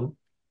continuum,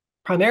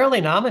 primarily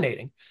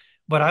nominating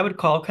what I would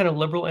call kind of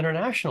liberal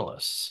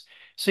internationalists.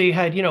 So you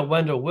had,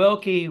 Wendell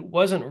Willkie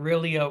wasn't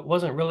really a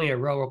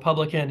real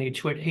Republican.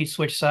 He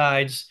switched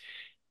sides.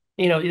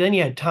 Then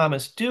you had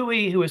Thomas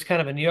Dewey, who was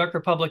kind of a New York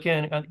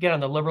Republican, again, on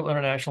the liberal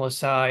internationalist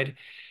side.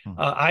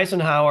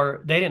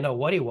 Eisenhower, they didn't know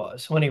what he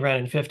was when he ran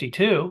in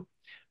 52.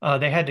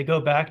 They had to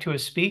go back to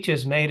his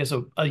speeches made as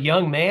a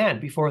young man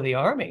before the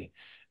army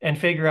and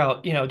figure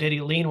out, did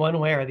he lean one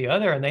way or the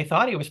other? And they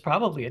thought he was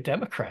probably a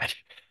Democrat.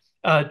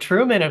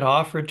 Truman had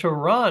offered to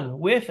run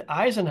with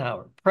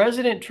Eisenhower.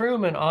 President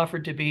Truman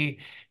offered to be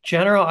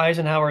General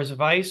Eisenhower's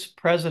vice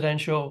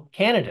presidential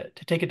candidate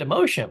to take a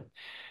demotion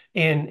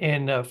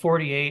in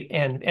 48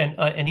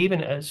 and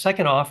even a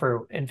second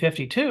offer in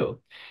 52.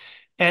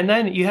 And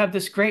then you have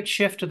this great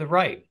shift to the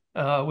right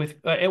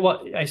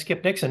I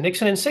skipped Nixon.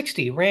 Nixon in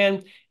 60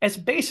 ran as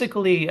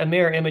basically a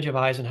mirror image of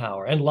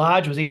Eisenhower, and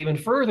Lodge was even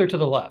further to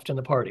the left in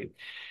the party.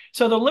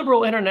 So the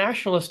liberal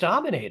internationalists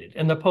dominated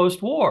in the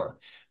post-war.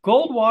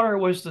 Goldwater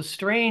was the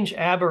strange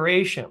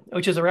aberration,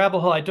 which is a rabbit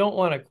hole I don't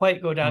want to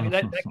quite go down.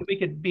 We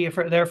could be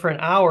there for an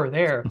hour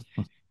there.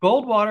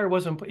 Goldwater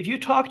was, if you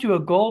talk to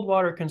a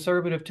Goldwater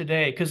conservative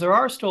today, because there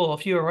are still a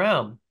few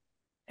around,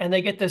 and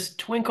they get this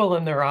twinkle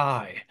in their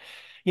eye.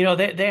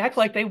 They act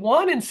like they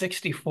won in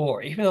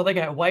 64, even though they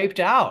got wiped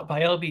out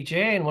by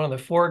LBJ in one of the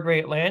four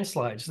great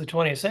landslides of the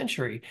 20th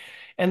century.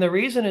 And the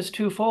reason is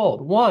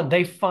twofold. One,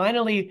 they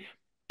finally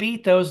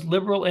beat those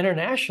liberal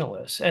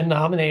internationalists and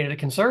nominated a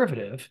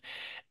conservative.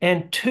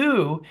 And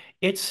two,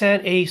 it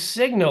sent a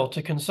signal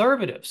to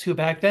conservatives who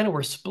back then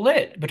were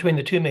split between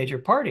the two major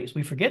parties.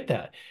 We forget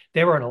that.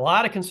 There were a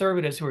lot of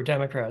conservatives who were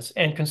Democrats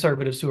and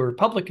conservatives who were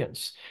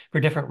Republicans for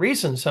different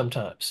reasons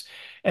sometimes.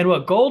 And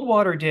what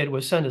Goldwater did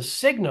was send a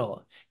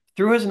signal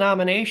through his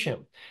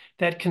nomination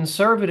that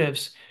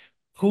conservatives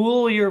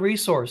pool your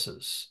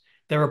resources.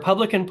 The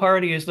Republican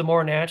Party is the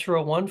more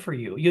natural one for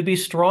you. You'd be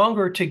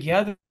stronger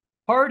together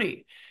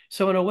party.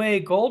 So in a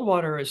way,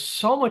 Goldwater is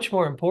so much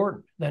more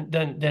important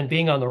than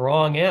being on the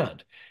wrong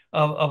end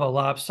of a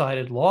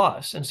lopsided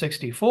loss in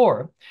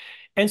 64.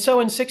 And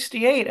so in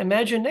 68,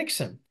 imagine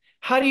Nixon.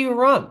 How do you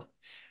run?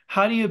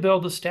 How do you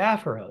build a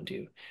staff around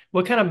you?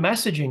 What kind of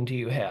messaging do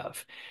you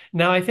have?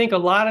 Now, I think a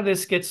lot of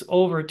this gets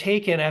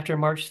overtaken after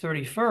March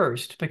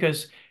 31st,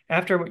 because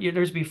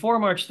there's before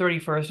March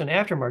 31st and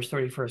after March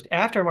 31st.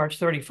 After March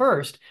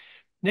 31st,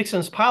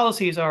 Nixon's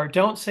policies are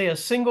don't say a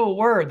single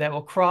word that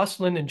will cross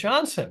Lyndon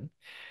Johnson,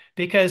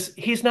 because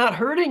he's not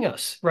hurting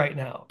us right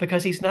now,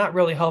 because he's not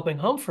really helping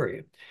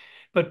Humphrey.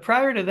 But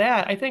prior to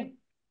that, I think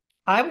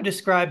I would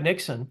describe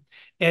Nixon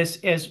as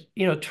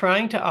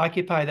trying to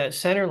occupy that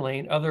center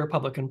lane of the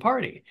Republican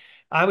Party.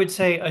 I would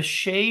say a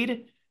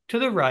shade to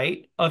the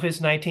right of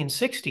his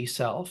 1960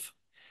 self,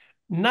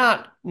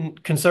 not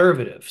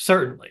conservative,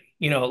 certainly,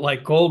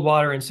 like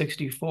Goldwater in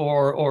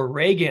 64 or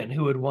Reagan,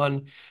 who had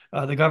won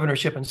the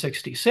governorship in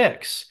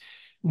 66,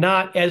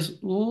 not as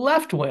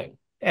left-wing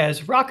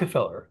as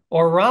Rockefeller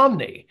or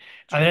Romney.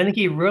 I mean, I think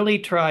he really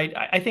tried.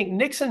 I think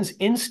Nixon's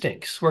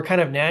instincts were kind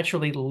of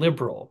naturally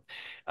liberal.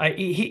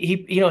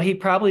 He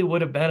probably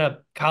would have been a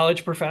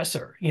college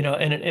professor, in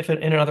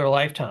another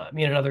lifetime,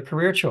 in another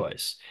career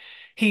choice.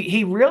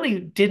 He really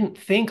didn't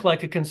think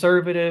like a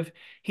conservative.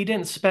 He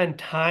didn't spend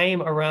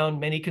time around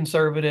many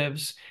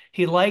conservatives.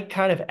 He liked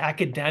kind of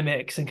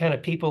academics and kind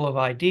of people of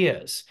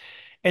ideas.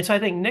 And so I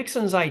think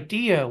Nixon's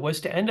idea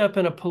was to end up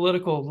in a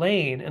political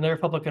lane in the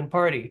Republican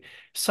Party,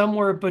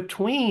 somewhere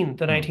between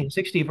the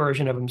 1960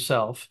 version of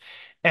himself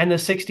and the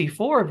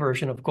 64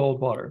 version of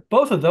Goldwater.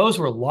 Both of those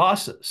were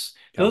losses.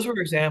 Those were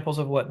examples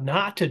of what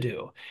not to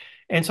do.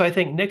 And so I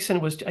think Nixon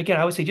was, again,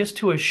 I would say just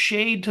to a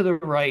shade to the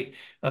right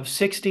of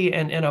 60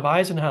 and of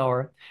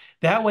Eisenhower.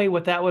 That way,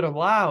 what that would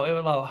allow, it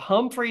would allow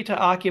Humphrey to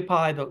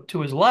occupy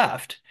to his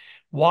left,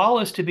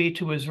 Wallace to be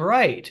to his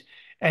right.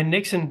 And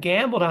Nixon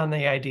gambled on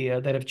the idea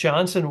that if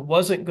Johnson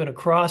wasn't going to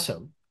cross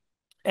him,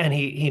 and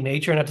he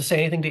made sure not to say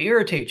anything to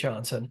irritate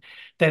Johnson,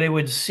 that it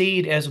would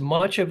cede as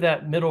much of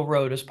that middle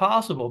road as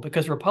possible,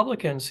 because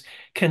Republicans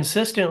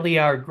consistently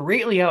are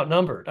greatly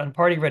outnumbered on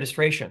party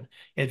registration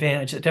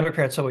advantage that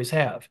Democrats always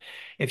have.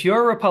 If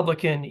you're a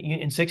Republican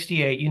in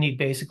 68, you need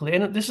basically,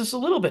 and this is a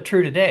little bit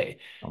true today,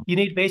 you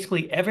need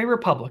basically every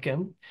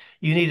Republican,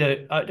 you need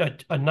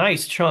a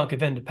nice chunk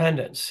of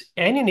independents,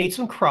 and you need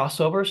some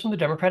crossovers from the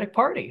Democratic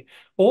Party,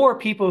 or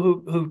people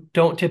who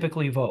don't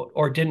typically vote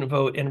or didn't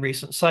vote in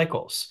recent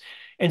cycles.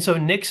 And so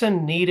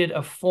Nixon needed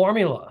a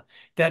formula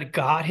that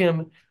got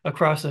him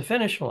across the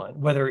finish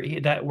line, whether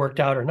that worked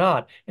out or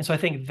not. And so I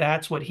think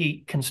that's what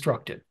he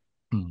constructed.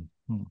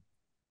 Mm-hmm.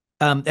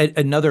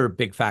 Another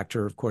big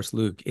factor, of course,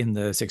 Luke, in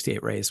the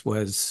 68 race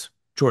was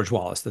George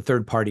Wallace, the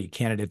third party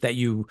candidate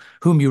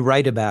whom you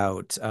write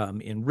about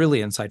in really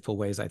insightful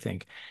ways, I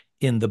think,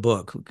 in the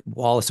book.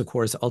 Wallace, of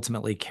course,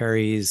 ultimately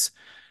carries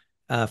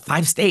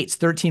 5 states,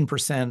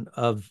 13%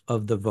 of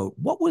the vote.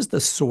 What was the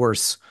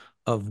source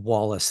of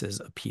Wallace's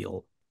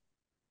appeal?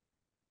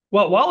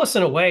 Well, Wallace,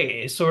 in a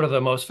way, is sort of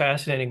the most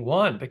fascinating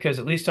one, because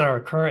at least in our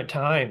current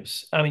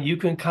times, I mean, you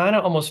can kind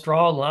of almost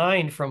draw a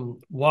line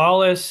from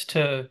Wallace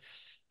to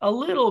a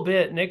little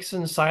bit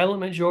Nixon's silent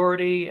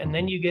majority, and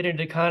then you get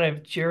into kind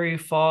of Jerry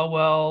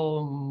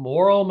Falwell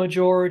moral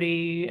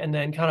majority, and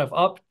then kind of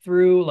up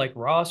through like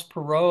Ross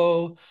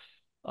Perot.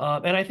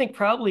 And I think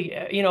probably,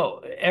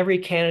 every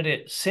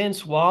candidate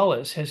since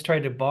Wallace has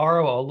tried to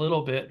borrow a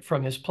little bit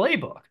from his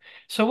playbook.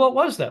 So what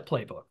was that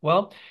playbook?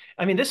 Well,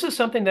 I mean, this is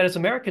something that as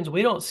Americans,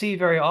 we don't see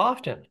very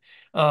often.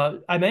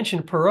 I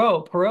mentioned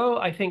Perot. Perot,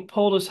 I think,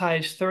 pulled as high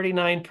as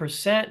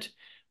 39%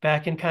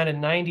 back in kind of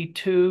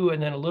 92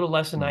 and then a little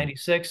less than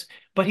 96,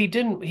 but he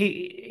didn't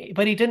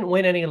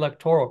win any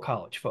electoral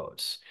college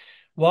votes.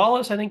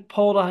 Wallace, I think,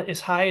 pulled as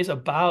high as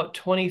about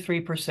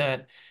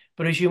 23%,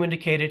 but as you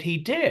indicated, he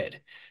did.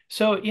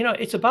 So,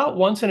 it's about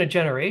once in a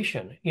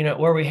generation,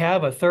 where we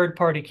have a third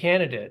party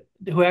candidate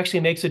who actually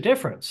makes a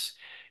difference.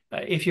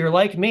 If you're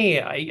like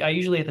me, I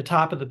usually at the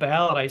top of the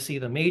ballot, I see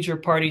the major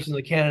parties and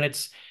the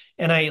candidates,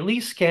 and I at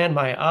least scan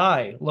my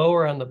eye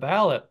lower on the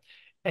ballot.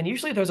 And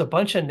usually there's a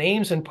bunch of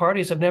names and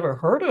parties I've never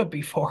heard of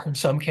before in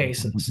some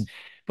cases.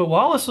 But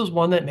Wallace was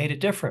one that made a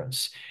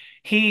difference.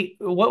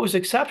 What was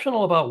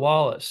exceptional about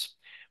Wallace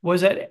was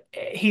that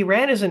he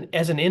ran as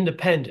an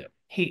independent.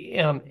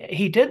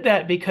 He did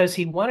that because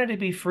he wanted to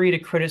be free to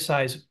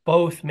criticize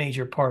both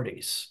major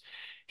parties.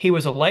 He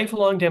was a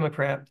lifelong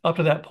Democrat up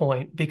to that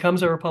point,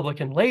 becomes a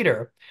Republican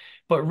later,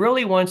 but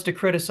really wants to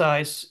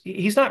criticize.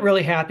 He's not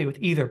really happy with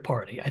either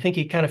party. I think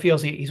he kind of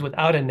feels he's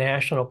without a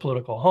national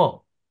political home.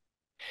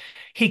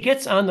 He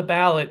gets on the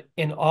ballot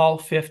in all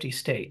 50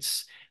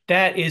 states.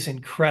 That is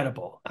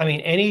incredible. I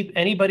mean,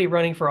 anybody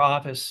running for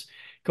office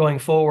going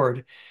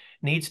forward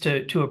needs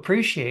to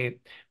appreciate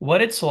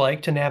what it's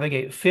like to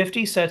navigate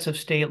 50 sets of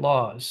state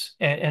laws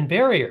and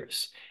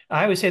barriers.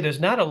 I would say there's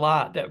not a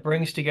lot that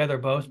brings together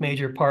both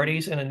major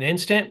parties in an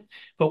instant,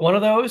 but one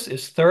of those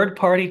is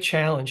third-party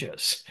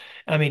challenges.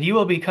 I mean, you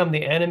will become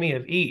the enemy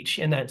of each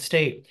in that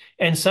state.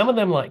 And some of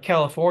them, like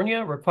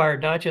California,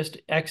 required not just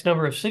X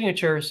number of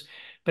signatures,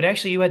 but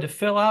actually you had to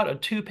fill out a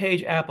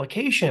 2-page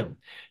application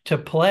to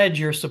pledge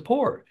your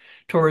support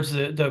towards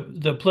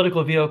the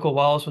political vehicle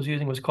Wallace was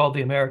using was called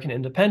the American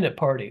Independent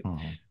Party.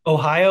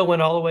 Ohio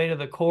went all the way to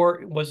the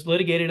court, was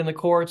litigated in the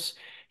courts.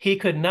 He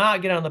could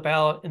not get on the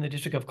ballot in the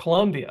District of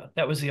Columbia.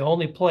 That was the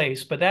only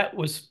place, but that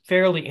was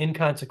fairly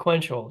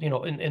inconsequential,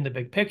 in the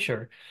big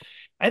picture.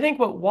 I think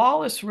what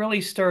Wallace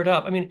really stirred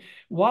up, I mean,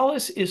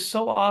 Wallace is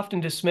so often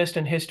dismissed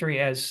in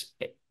history as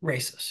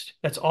racist.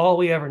 That's all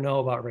we ever know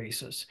about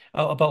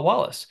about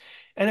Wallace.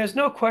 And there's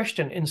no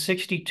question in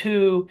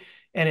 62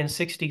 and in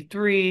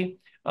 63,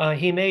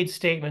 he made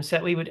statements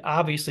that we would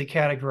obviously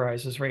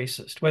categorize as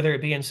racist, whether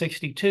it be in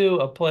 62,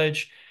 a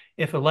pledge,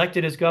 if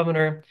elected as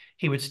governor,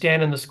 he would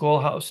stand in the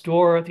schoolhouse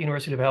door at the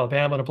University of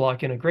Alabama to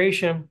block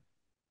integration.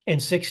 In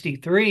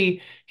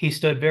 63, he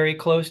stood very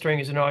close during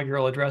his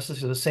inaugural addresses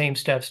to the same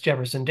steps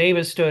Jefferson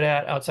Davis stood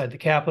at outside the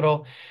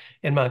Capitol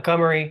in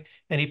Montgomery,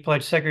 and he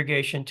pledged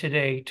segregation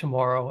today,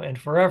 tomorrow, and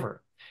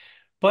forever.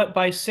 But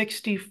by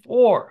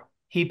 64,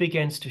 he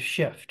begins to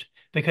shift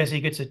because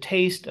he gets a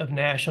taste of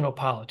national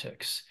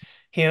politics.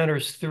 He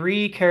enters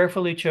 3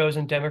 carefully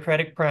chosen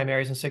Democratic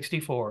primaries in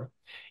 64,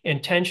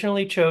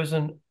 intentionally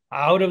chosen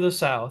out of the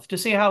South to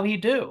see how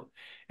he'd do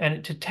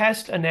and to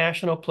test a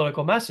national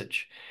political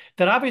message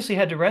that obviously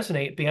had to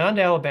resonate beyond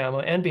Alabama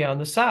and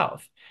beyond the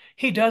South.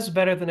 He does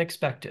better than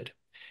expected.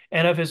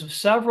 And of his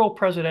several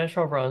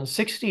presidential runs,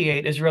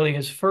 68 is really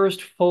his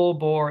first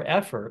full-bore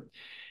effort.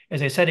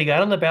 As I said, he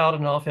got on the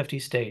ballot in all 50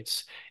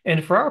 states.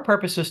 And for our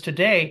purposes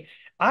today,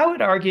 I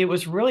would argue it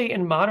was really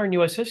in modern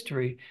U.S.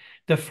 history,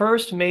 the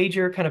first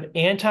major kind of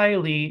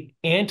anti-elite,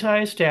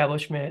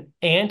 anti-establishment,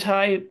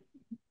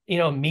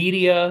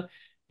 media,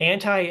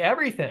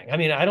 anti-everything. I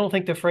mean, I don't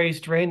think the phrase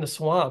drain the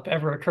swamp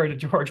ever occurred to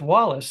George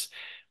Wallace,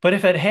 but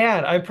if it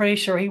had, I'm pretty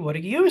sure he would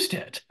have used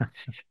it.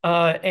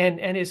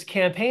 And his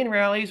campaign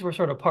rallies were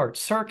sort of part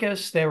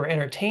circus. They were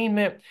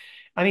entertainment.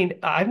 I mean,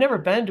 I've never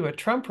been to a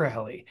Trump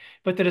rally,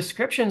 but the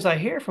descriptions I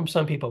hear from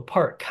some people,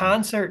 part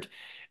concert,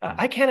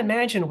 I can't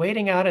imagine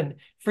waiting out in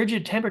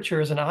frigid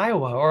temperatures in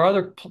Iowa or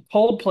other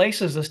cold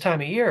places this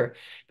time of year,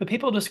 but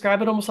people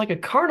describe it almost like a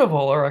carnival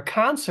or a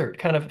concert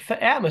kind of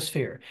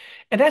atmosphere.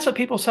 And that's what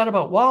people said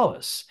about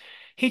Wallace.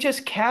 He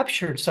just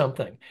captured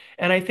something.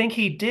 And I think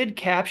he did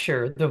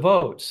capture the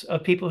votes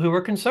of people who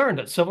were concerned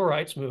that civil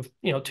rights moved,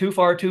 too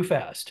far, too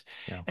fast.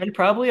 Yeah. And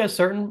probably a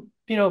certain,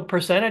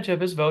 percentage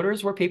of his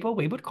voters were people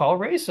we would call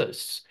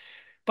racists,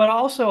 but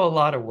also a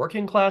lot of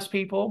working class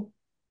people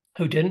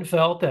who didn't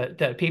felt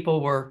that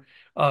people were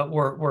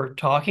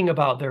talking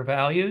about their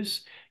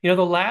values.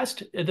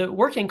 The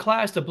working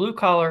class, the blue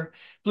collar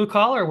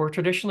were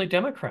traditionally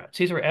Democrats.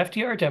 These were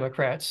FDR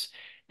Democrats.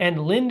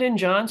 And Lyndon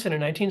Johnson in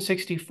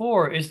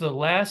 1964 is the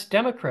last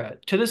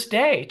Democrat to this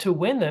day to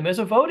win them as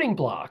a voting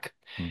bloc.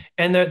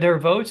 And their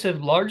votes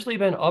have largely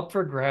been up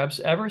for grabs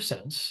ever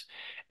since.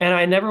 And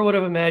I never would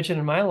have imagined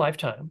in my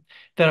lifetime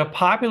that a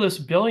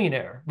populist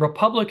billionaire,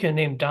 Republican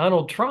named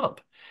Donald Trump,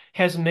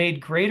 has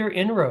made greater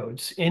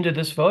inroads into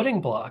this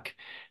voting bloc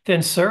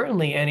than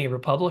certainly any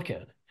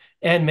Republican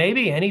and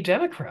maybe any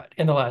Democrat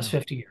in the last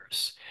 50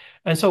 years.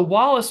 And so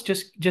Wallace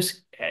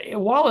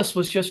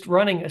was just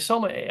running so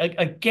much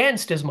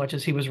against as much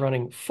as he was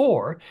running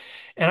for.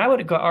 And I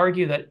would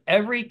argue that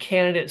every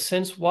candidate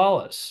since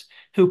Wallace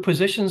who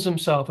positions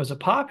himself as a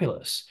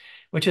populist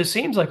which it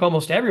seems like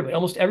almost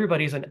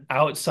everybody's an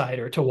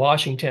outsider to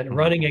Washington,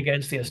 running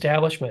against the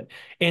establishment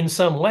in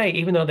some way,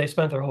 even though they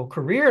spent their whole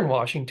career in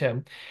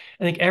Washington.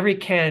 I think every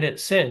candidate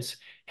since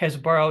has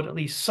borrowed at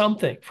least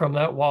something from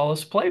that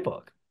Wallace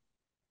playbook.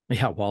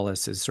 Yeah,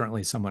 Wallace is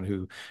certainly someone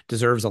who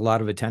deserves a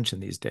lot of attention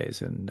these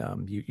days,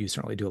 and you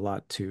certainly do a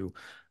lot to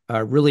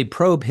really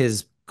probe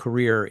his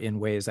career in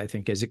ways, I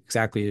think, as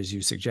exactly as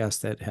you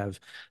suggest, that have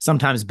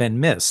sometimes been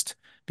missed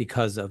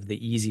because of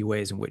the easy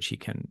ways in which he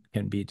can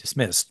be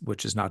dismissed,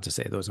 which is not to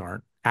say those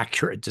aren't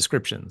accurate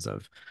descriptions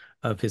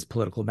of his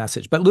political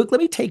message. But Luke, let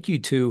me take you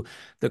to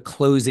the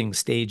closing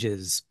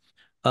stages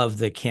of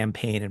the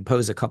campaign and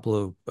pose a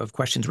couple of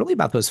questions really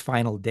about those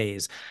final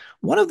days.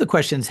 One of the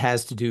questions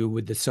has to do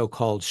with the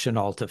so-called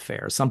Chennault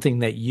affair, something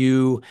that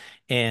you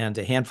and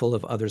a handful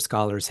of other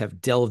scholars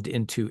have delved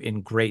into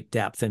in great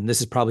depth. And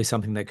this is probably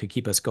something that could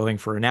keep us going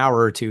for an hour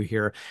or two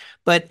here.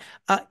 But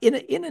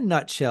in a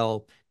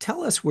nutshell,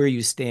 tell us where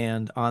you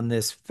stand on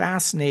this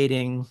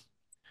fascinating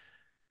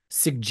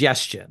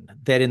suggestion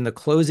that in the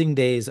closing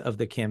days of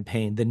the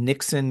campaign, the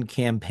Nixon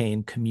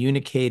campaign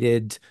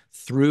communicated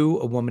through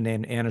a woman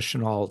named Anna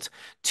Chennault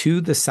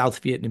to the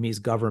South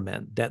Vietnamese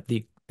government that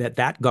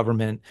that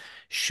government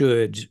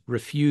should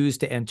refuse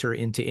to enter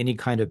into any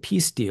kind of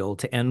peace deal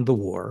to end the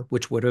war,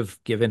 which would have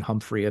given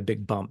Humphrey a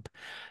big bump.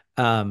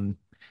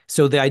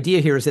 So the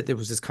idea here is that there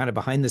was this kind of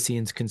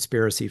behind-the-scenes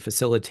conspiracy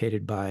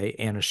facilitated by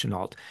Anna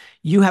Chennault.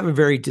 You have a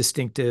very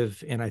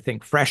distinctive and I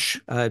think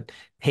fresh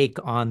take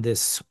on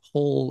this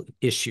whole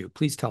issue.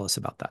 Please tell us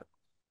about that.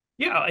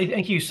 Yeah, I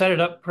think you set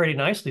it up pretty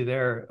nicely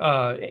there.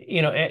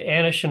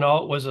 Anna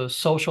Chennault was a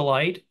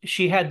socialite.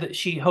 She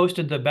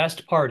hosted the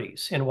best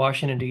parties in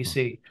Washington,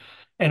 D.C.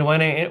 And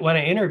when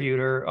I interviewed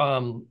her,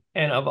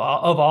 and of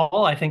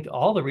all, I think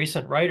all the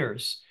recent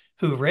writers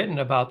who've written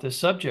about this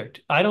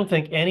subject, I don't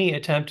think any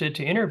attempted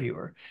to interview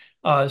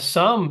her.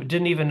 Some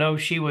didn't even know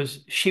she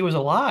was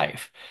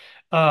alive.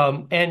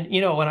 And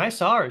when I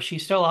saw her, she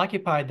still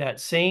occupied that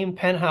same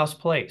penthouse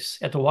place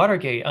at the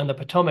Watergate on the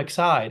Potomac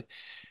side.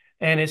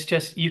 And it's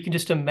just, you can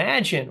just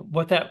imagine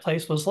what that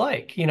place was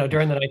like,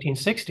 during the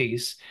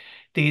 1960s.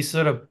 These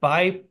sort of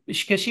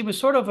because she was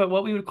sort of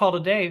what we would call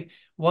today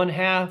one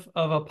half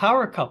of a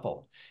power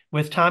couple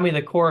with Tommy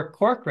the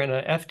Corcoran,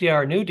 a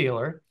FDR New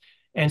Dealer.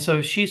 And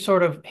so she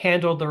sort of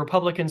handled the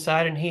Republican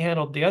side and he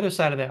handled the other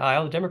side of the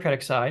aisle, the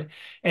Democratic side.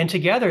 And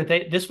together,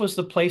 this was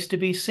the place to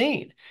be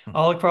seen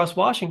all across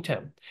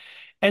Washington.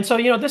 And so,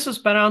 this has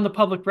been on the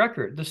public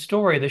record, the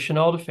story, the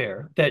Chennault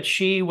affair, that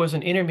she was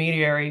an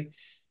intermediary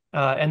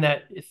and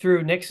that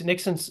through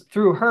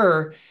through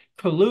her,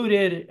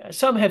 colluded,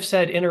 some have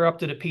said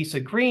interrupted a peace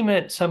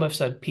agreement, some have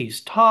said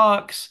peace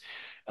talks.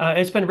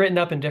 It's been written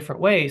up in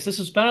different ways. This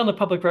has been on the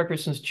public record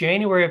since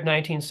January of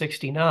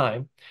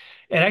 1969.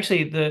 And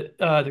actually,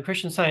 the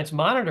Christian Science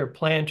Monitor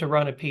planned to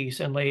run a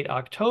piece in late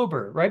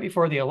October, right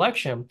before the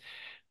election.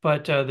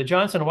 But the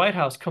Johnson White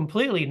House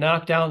completely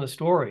knocked down the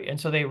story. And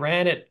so they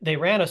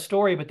ran a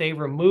story, but they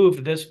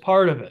removed this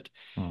part of it.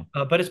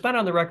 But it's been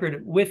on the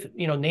record with,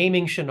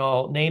 naming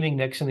Chennault, naming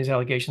Nixon, these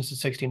allegations in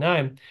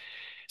 69.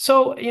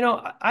 So,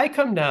 I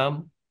come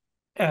down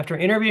after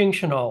interviewing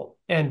Chennault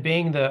and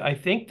being I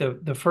think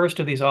the first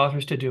of these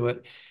authors to do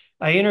it.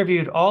 I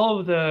interviewed all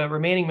of the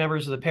remaining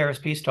members of the Paris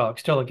Peace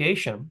Talks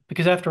delegation,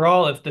 because after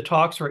all, if the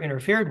talks were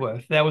interfered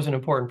with, that was an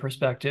important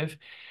perspective.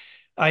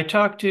 I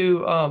talked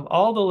to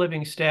all the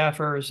living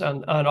staffers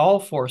on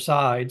all four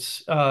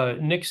sides.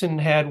 Nixon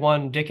had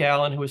one, Dick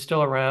Allen, who was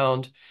still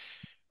around.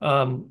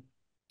 And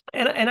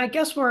I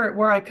guess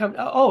where I come,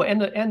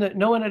 and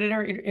no one had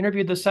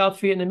interviewed the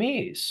South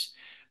Vietnamese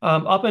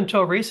up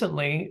until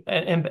recently,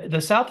 and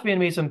the South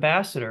Vietnamese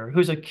ambassador,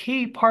 who's a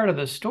key part of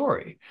the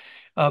story,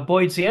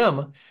 Boyd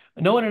Diem,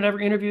 no one had ever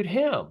interviewed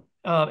him.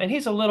 And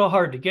he's a little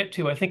hard to get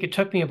to. I think it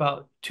took me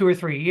about 2 or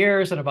 3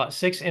 years and about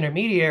 6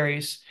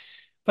 intermediaries,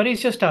 but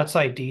he's just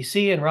outside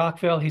DC in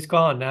Rockville. He's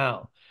gone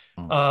now.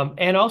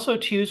 And also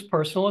Tu's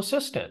personal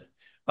assistant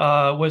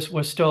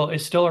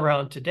is still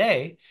around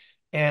today.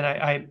 And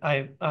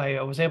I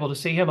was able to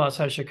see him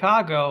outside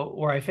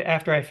Chicago,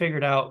 after I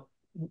figured out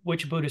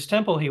which Buddhist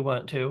temple he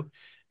went to,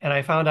 and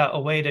I found out a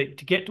way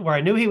to get to where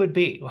I knew he would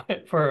be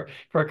for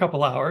a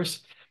couple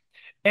hours.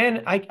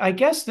 And I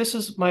guess this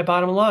is my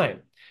bottom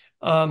line.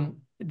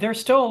 There's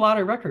still a lot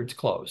of records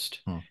closed.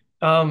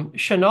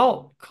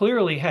 Chennault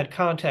clearly had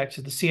contacts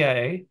at the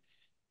CIA.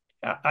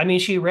 I mean,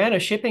 she ran a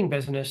shipping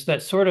business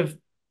that sort of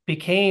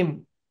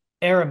became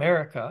Air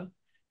America,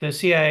 the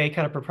CIA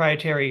kind of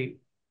proprietary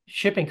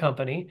shipping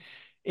company.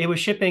 It was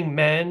shipping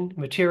men,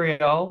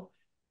 material.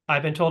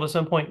 I've been told at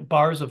some point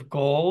bars of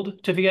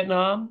gold to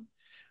Vietnam.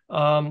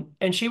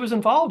 And she was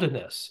involved in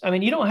this. I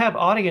mean, you don't have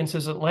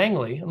audiences at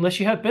Langley unless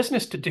you have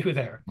business to do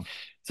there.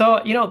 So,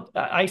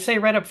 I say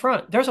right up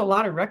front, there's a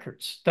lot of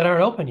records that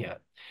aren't open yet.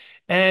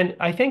 And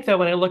I think that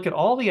when I look at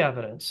all the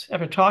evidence,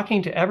 after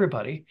talking to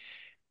everybody,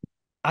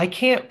 I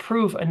can't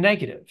prove a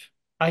negative.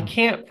 I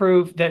can't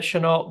prove that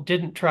Chennault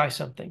didn't try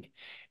something.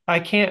 I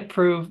can't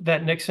prove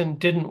that Nixon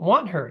didn't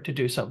want her to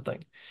do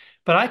something.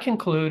 but I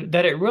conclude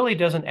that it really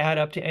doesn't add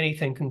up to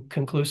anything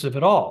conclusive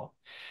at all.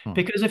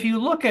 Because if you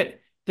look at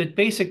the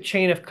basic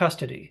chain of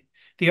custody,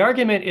 the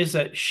argument is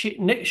that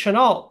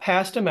Chennault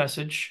passed a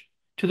message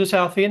to the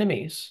South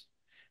Vietnamese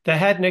that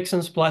had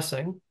Nixon's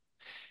blessing,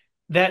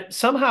 that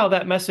somehow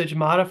that message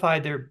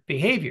modified their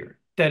behavior,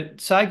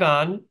 that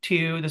Saigon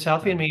to the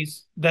South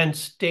Vietnamese then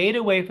stayed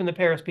away from the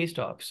Paris peace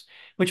talks,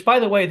 which, by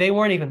the way, they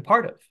weren't even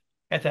part of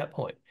at that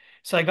point.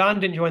 Saigon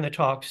didn't join the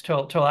talks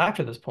till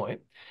after this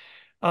point.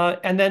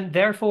 And then,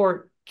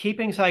 therefore,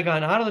 keeping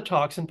Saigon out of the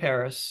talks in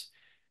Paris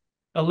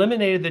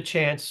eliminated the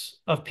chance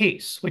of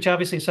peace, which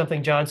obviously is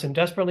something Johnson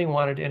desperately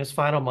wanted in his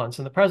final months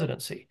in the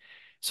presidency.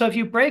 So if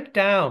you break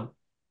down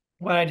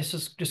what I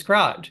just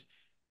described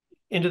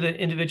into the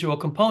individual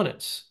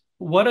components,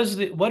 what is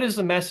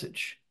the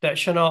message that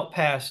Chennault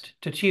passed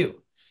to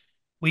Thieu?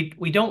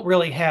 We don't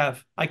really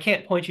have, I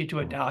can't point you to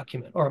a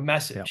document or a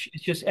message.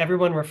 It's just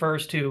everyone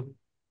refers to,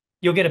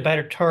 you'll get a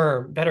better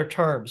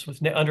terms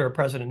under a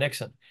President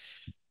Nixon.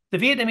 The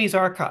Vietnamese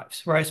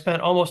archives, where I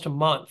spent almost a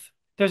month,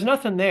 there's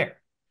nothing there.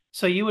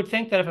 So you would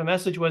think that if a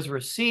message was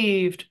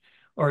received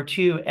or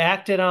Thieu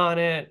acted on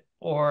it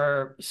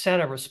or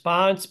sent a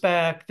response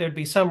back, there'd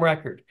be some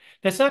record.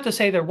 That's not to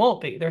say there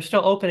won't be. They're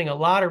still opening a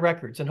lot of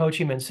records in Ho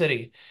Chi Minh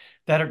City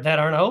that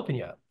aren't open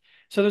yet.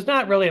 So there's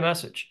not really a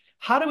message.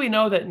 How do we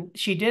know that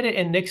she did it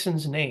in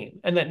Nixon's name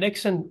and that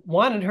Nixon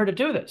wanted her to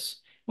do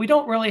this? We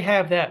don't really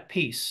have that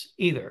piece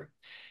either.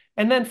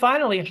 And then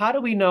finally, how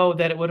do we know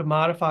that it would have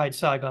modified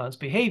Saigon's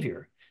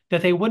behavior,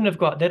 that they would have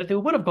gone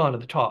to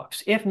the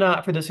talks, if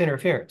not for this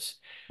interference?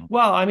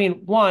 Well, I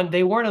mean, one,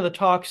 they weren't in the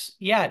talks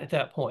yet at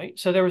that point,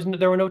 so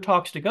there were no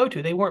talks to go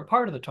to. They weren't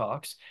part of the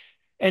talks.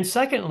 And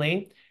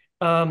secondly,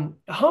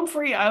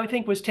 Humphrey, I would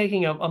think, was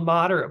taking a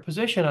moderate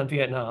position on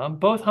Vietnam.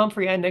 Both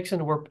Humphrey and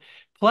Nixon were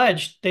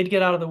pledged they'd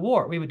get out of the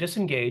war. We would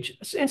disengage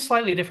in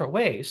slightly different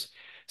ways.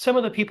 Some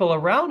of the people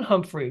around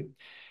Humphrey,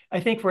 I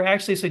think, were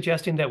actually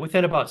suggesting that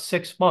within about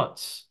 6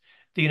 months,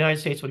 the United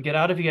States would get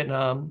out of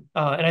Vietnam.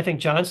 And I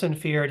think Johnson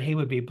feared he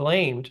would be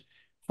blamed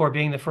for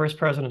being the first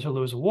president to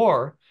lose a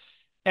war.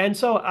 And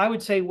so I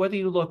would say whether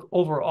you look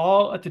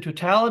overall at the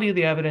totality of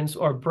the evidence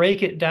or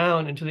break it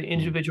down into the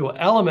individual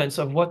elements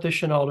of what the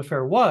Chennault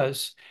affair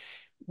was,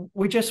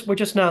 we're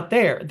just not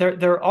there.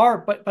 There are,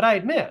 but I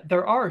admit,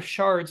 there are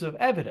shards of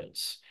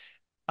evidence.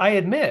 I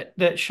admit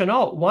that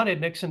Chennault wanted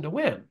Nixon to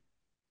win.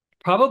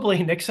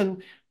 Probably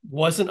Nixon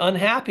wasn't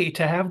unhappy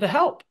to have the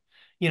help,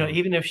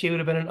 even if she would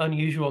have been an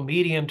unusual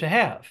medium to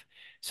have.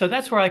 So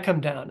that's where I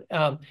come down.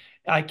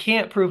 I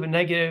can't prove a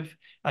negative.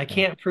 I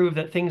can't prove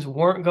that things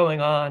weren't going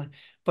on.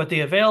 But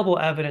the available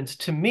evidence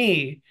to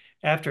me,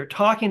 after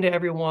talking to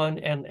everyone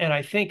and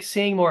I think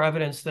seeing more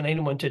evidence than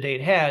anyone to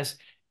date has,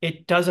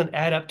 it doesn't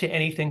add up to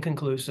anything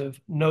conclusive.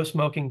 No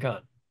smoking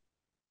gun.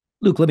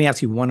 Luke, let me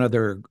ask you one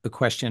other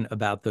question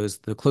about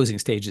the closing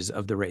stages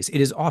of the race. It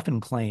is often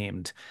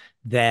claimed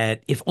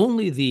that if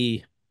only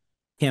the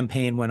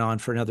campaign went on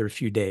for another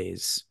few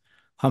days,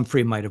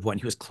 Humphrey might have won.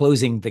 He was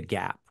closing the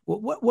gap.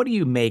 What do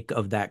you make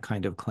of that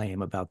kind of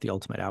claim about the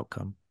ultimate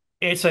outcome?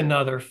 It's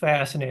another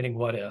fascinating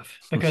what if,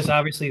 because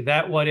obviously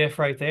that what if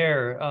right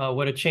there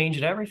would have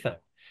changed everything.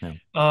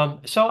 Yeah.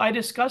 So I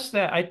discussed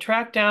that. I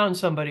tracked down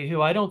somebody who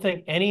I don't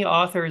think any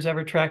author has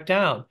ever tracked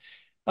down.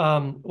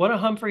 One of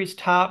Humphrey's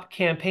top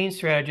campaign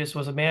strategists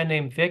was a man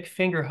named Vic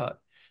Fingerhut,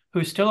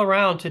 who's still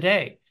around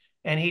today.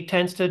 And he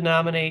tends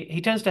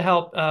to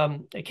help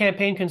a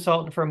campaign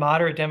consultant for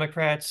moderate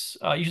Democrats,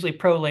 usually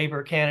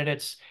pro-labor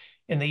candidates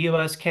in the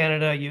US,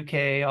 Canada,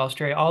 UK,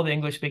 Australia, all the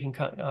English-speaking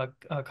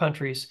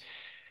countries.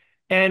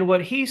 And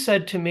what he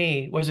said to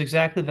me was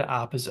exactly the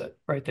opposite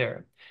right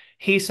there.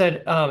 He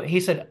said,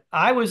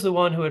 I was the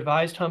one who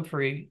advised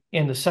Humphrey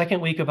in the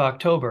second week of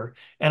October,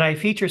 and I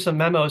feature some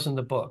memos in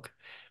the book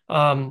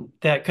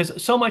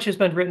because so much has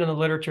been written in the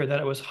literature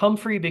that it was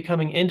Humphrey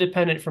becoming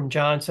independent from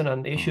Johnson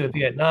on the issue of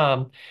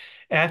Vietnam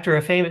after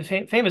a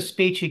famous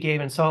speech he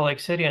gave in Salt Lake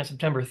City on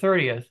September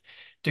 30th,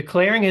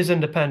 declaring his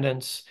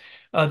independence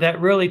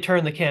that really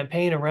turned the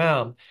campaign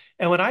around.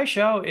 And what I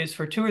show is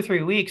for 2 or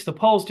 3 weeks, the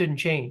polls didn't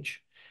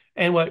change.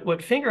 And what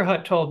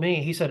Fingerhut told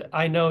me, he said,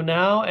 I know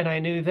now and I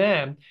knew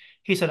then.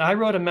 He said, I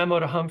wrote a memo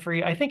to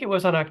Humphrey, I think it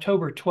was on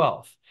October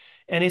 12th.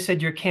 And he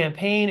said, your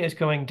campaign is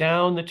going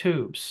down the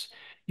tubes.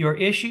 Your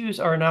issues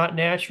are not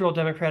natural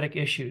democratic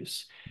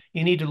issues.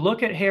 You need to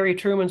look at Harry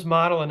Truman's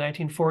model in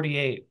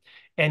 1948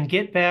 and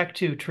get back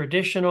to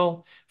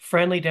traditional,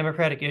 friendly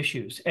democratic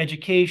issues,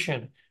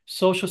 education,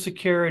 Social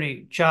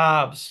Security,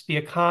 jobs, the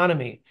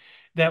economy,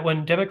 that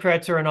when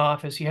Democrats are in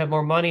office, you have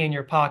more money in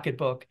your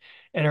pocketbook,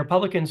 and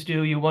Republicans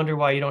do, you wonder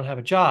why you don't have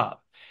a job.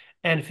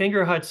 And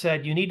Fingerhut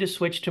said, you need to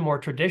switch to more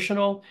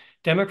traditional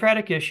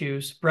democratic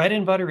issues, bread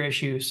and butter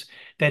issues,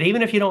 that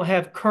even if you don't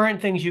have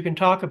current things you can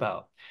talk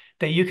about,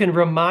 that you can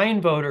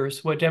remind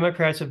voters what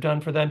Democrats have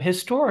done for them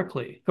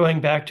historically, going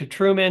back to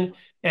Truman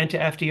and to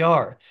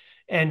FDR.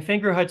 And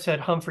Fingerhut said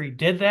Humphrey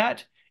did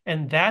that,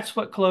 and that's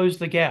what closed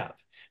the gap,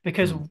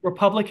 because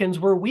Republicans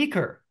were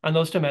weaker on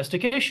those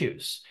domestic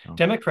issues.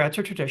 Democrats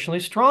are traditionally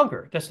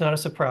stronger. That's not a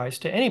surprise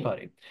to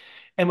anybody.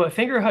 And what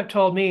Fingerhut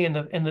told me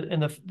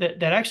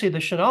that actually the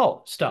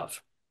Chennault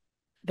stuff,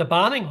 the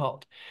bombing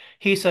halt,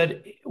 he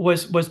said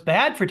was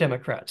bad for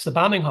Democrats, the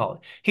bombing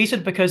halt. He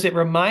said because it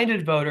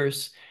reminded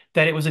voters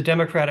that it was a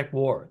Democratic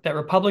war, that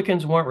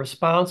Republicans weren't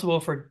responsible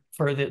for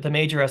the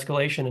major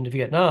escalation into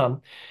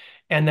Vietnam,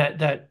 and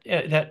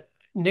that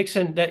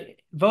Nixon, that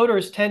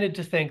voters tended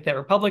to think that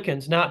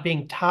Republicans, not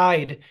being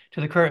tied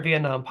to the current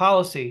Vietnam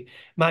policy,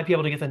 might be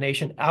able to get the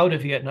nation out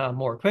of Vietnam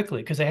more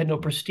quickly because they had no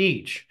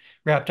prestige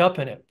wrapped up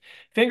in it.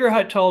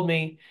 Fingerhut told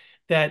me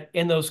that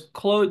in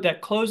that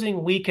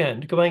closing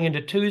weekend going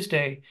into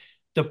Tuesday,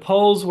 the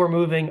polls were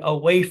moving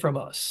away from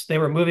us. They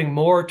were moving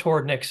more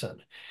toward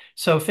Nixon.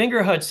 So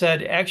Fingerhut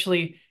said,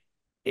 actually,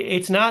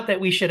 it's not that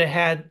we should have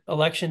had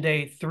election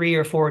day 3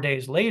 or 4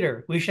 days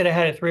later. We should have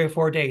had it 3 or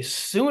 4 days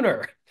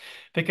sooner,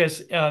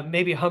 because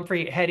maybe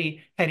Humphrey, had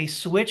he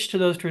switched to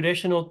those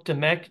traditional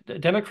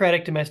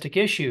Democratic domestic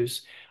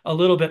issues a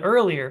little bit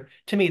earlier,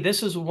 to me,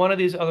 this is one of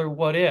these other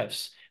what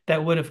ifs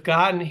that would have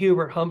gotten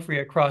Hubert Humphrey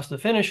across the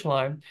finish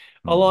line,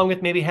 along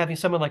with maybe having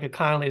someone like a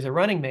Connolly as a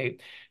running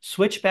mate,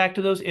 switch back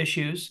to those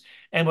issues.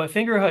 And what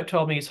Fingerhut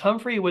told me is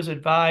Humphrey was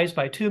advised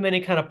by too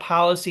many kind of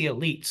policy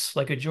elites,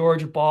 like a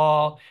George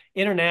Ball,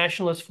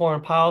 internationalist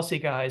foreign policy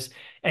guys,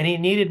 and he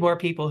needed more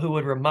people who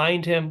would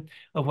remind him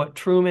of what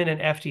Truman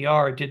and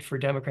FDR did for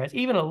Democrats,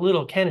 even a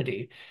little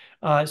Kennedy.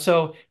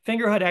 So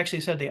Fingerhut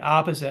actually said the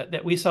opposite,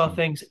 that we saw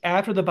things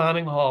after the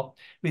bombing halt,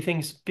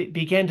 things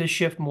began to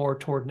shift more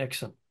toward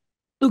Nixon.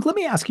 Luke, let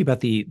me ask you about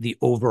the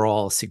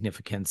overall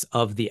significance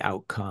of the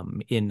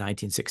outcome in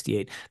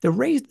 1968.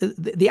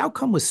 The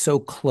outcome was so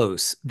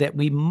close that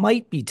we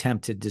might be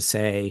tempted to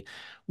say,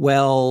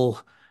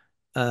 well,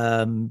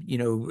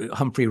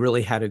 Humphrey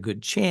really had a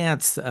good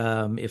chance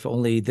if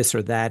only this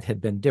or that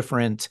had been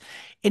different.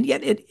 And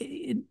yet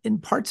in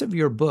parts of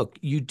your book,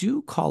 you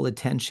do call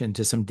attention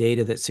to some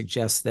data that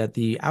suggests that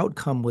the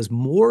outcome was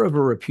more of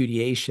a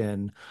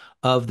repudiation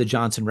of the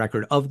Johnson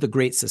record, of the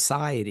Great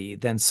Society,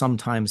 than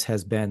sometimes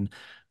has been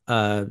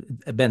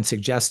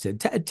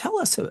suggested. Tell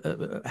us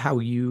how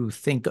you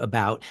think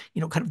about,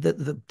 kind of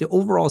the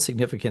overall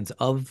significance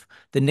of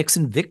the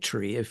Nixon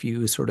victory if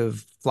you sort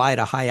of fly at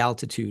a high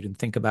altitude and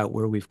think about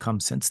where we've come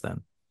since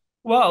then.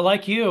 Well,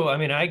 like you, I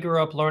mean, I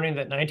grew up learning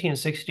that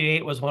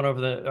 1968 was one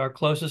of our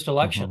closest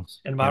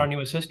elections in modern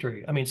U.S.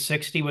 history. I mean,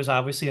 60 was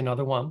obviously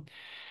another one.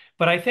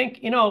 But I think,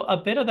 a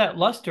bit of that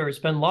luster has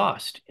been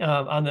lost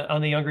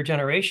on the younger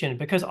generation,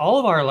 because all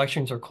of our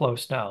elections are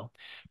close now.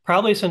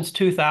 Probably since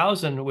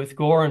 2000 with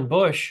Gore and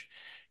Bush,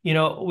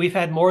 we've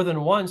had more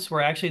than once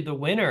where actually the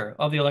winner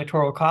of the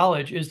Electoral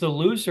College is the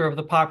loser of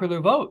the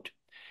popular vote.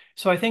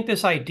 So I think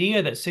this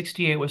idea that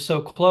 68 was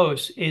so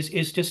close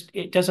is just,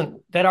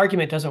 that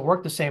argument doesn't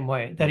work the same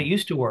way that it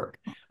used to work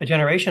a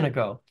generation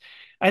ago.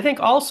 I think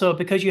also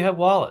because you have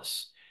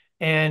Wallace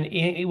and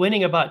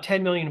winning about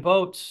 10 million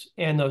votes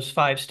in those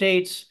 5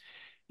 states,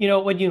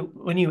 when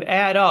you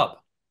add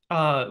up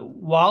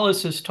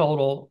Wallace's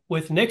total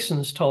with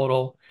Nixon's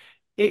total,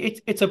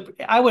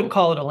 I wouldn't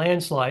call it a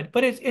landslide,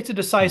 but it's a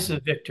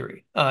decisive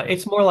victory.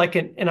 It's more like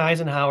an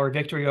Eisenhower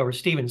victory over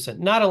Stevenson,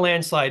 not a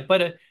landslide,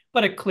 but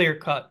a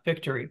clear-cut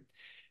victory.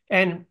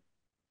 And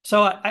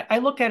so I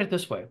look at it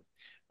this way.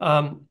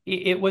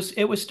 It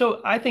was still,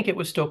 I think it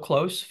was still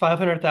close,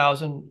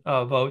 500,000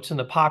 votes in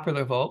the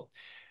popular vote.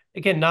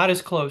 Again, not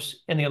as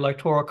close in the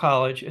Electoral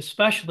College,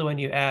 especially when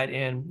you add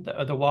in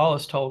the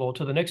Wallace total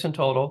to the Nixon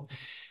total.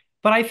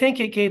 But I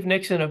think it gave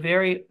Nixon a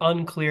very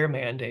unclear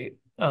mandate.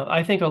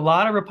 I think a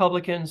lot of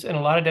Republicans and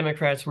a lot of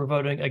Democrats were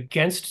voting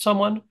against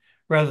someone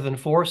rather than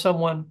for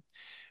someone.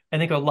 I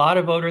think a lot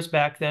of voters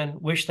back then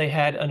wish they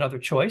had another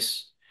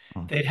choice.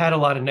 They'd had a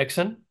lot of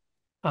Nixon.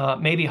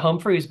 Maybe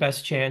Humphrey's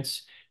best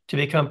chance to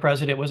become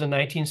president was in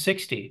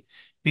 1960,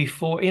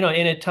 before, in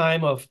a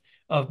time of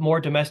more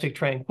domestic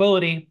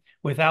tranquility,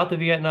 without the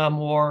Vietnam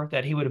War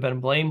that he would have been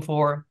blamed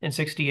for in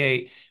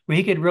 68, where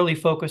he could really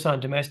focus on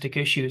domestic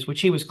issues,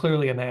 which he was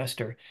clearly a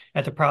master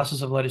at the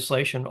process of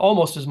legislation,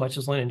 almost as much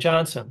as Lyndon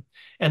Johnson,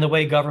 and the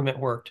way government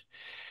worked.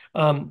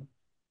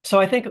 So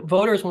I think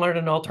voters wanted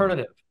an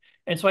alternative.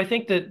 And so I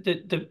think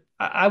that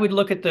I would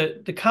look at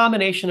the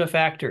combination of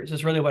factors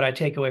is really what I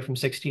take away from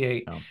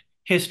 68. Oh.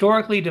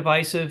 Historically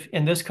divisive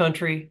in this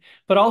country,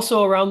 but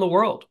also around the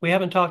world. We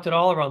haven't talked at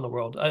all around the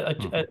world. A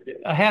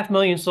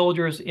 500,000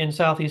 soldiers in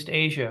Southeast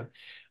Asia,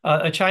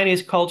 a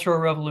Chinese Cultural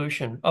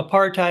Revolution,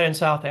 apartheid in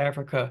South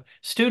Africa,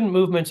 student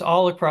movements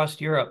all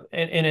across Europe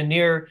in a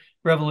near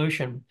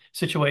revolution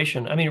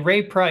situation. I mean,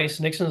 Ray Price,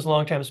 Nixon's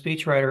longtime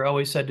speechwriter,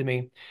 always said to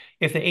me,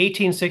 if the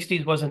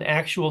 1860s was an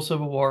actual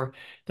civil war,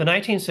 the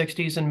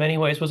 1960s in many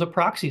ways was a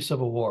proxy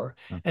civil war.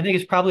 I think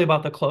it's probably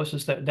about the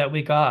closest that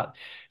we got.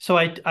 So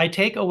I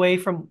take away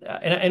from,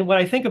 and what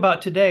I think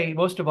about today,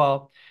 most of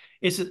all,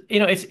 is, this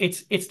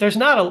is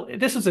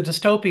a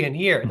dystopian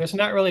year. There's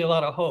not really a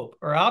lot of hope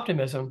or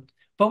optimism,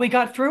 but we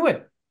got through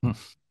it.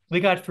 We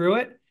got through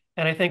it.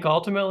 And I think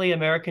ultimately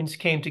Americans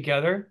came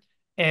together.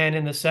 And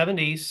in the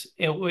 70s,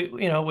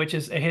 which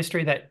is a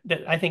history that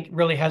I think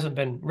really hasn't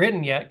been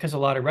written yet because a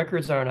lot of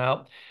records aren't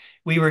out,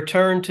 We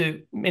returned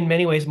to, in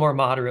many ways, more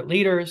moderate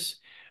leaders.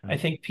 I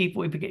think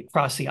we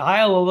cross the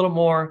aisle a little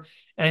more.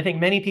 And I think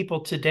many people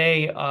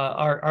today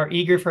are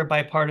eager for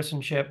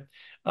bipartisanship.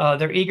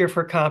 They're eager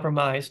for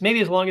compromise,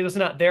 maybe as long as it's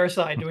not their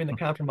side doing the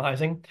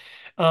compromising.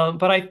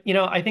 But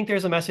I think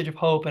there's a message of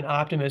hope and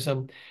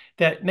optimism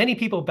that many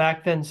people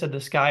back then said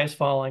the sky is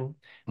falling,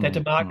 that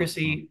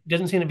democracy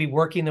doesn't seem to be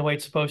working the way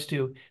it's supposed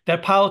to,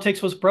 that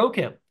politics was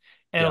broken.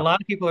 And a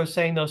lot of people are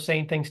saying those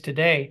same things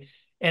today.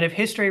 And if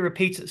history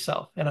repeats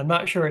itself, and I'm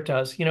not sure it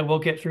does, we'll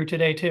get through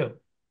today too.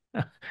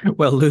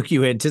 Well, Luke,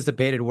 you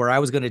anticipated where I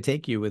was going to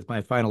take you with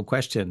my final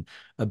question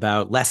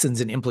about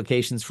lessons and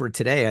implications for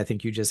today. I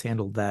think you just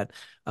handled that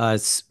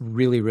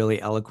really,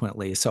 really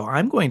eloquently. So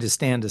I'm going to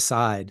stand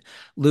aside.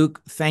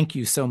 Luke, thank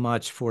you so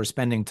much for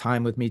spending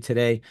time with me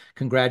today.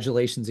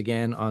 Congratulations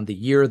again on the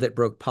year that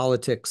broke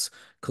politics,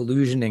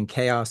 collusion, and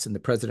chaos in the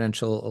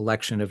presidential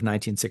election of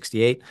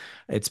 1968.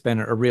 It's been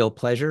a real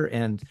pleasure.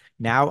 And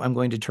now I'm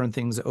going to turn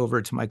things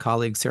over to my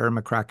colleague, Sarah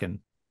McCracken.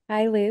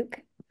 Hi, Luke.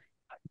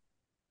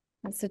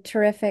 That's a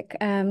terrific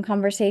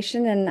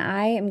conversation, and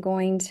I am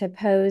going to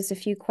pose a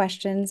few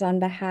questions on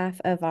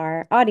behalf of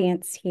our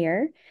audience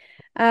here.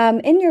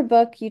 In your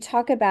book, you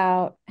talk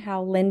about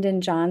how Lyndon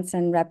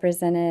Johnson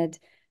represented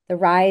the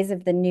rise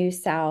of the New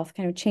South,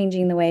 kind of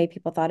changing the way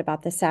people thought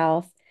about the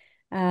South,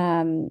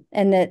 and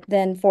that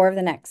then 4 of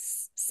the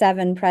next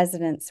 7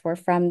 presidents were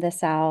from the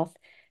South.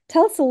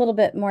 Tell us a little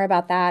bit more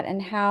about that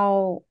and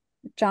how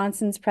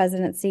Johnson's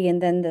presidency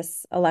and then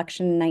this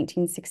election in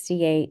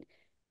 1968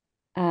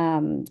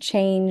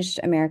 changed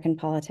American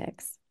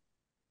politics.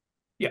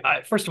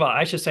 Yeah, first of all,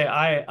 I should say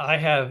I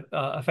have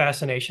a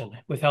fascination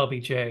with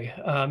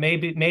LBJ,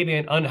 maybe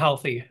an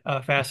unhealthy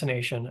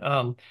fascination.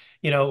 When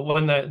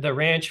the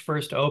ranch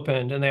first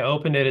opened, and they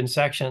opened it in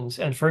sections,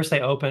 and first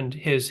they opened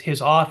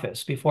his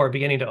office before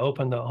beginning to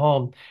open the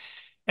home,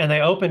 and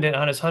they opened it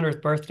on his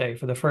 100th birthday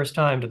for the first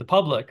time to the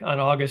public on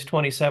August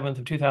 27th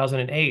of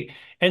 2008.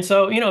 And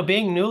so,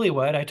 being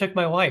newlywed, I took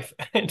my wife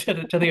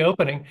to the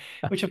opening,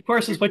 which of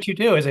course is what you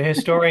do as a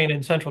historian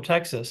in Central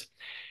Texas.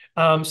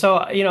 I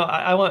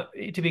want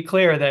to be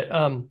clear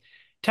that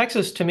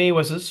Texas to me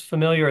was as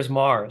familiar as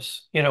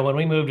Mars. When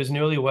we moved as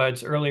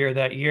newlyweds earlier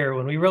that year,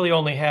 when we really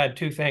only had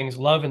 2 things,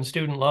 love and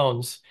student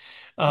loans.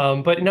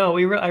 But no,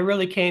 I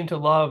really came to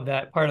love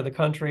that part of the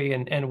country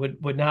and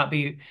would not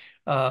be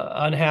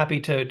unhappy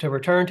to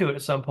return to it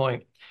at some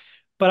point.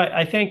 But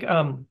I think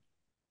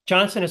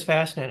Johnson is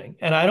fascinating,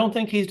 and I don't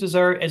think he's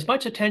deserved as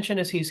much attention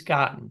as he's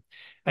gotten.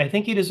 I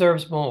think he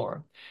deserves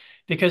more,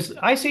 because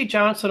I see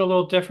Johnson a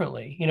little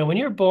differently. When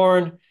you're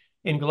born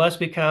in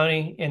Gillespie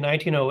County in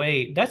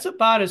 1908, that's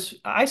about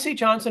I see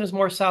Johnson as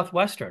more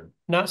Southwestern,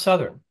 not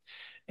Southern.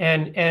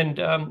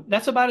 And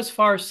that's about as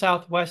far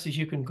Southwest as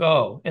you can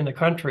go in the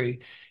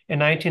country in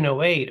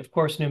 1908. Of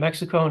course, New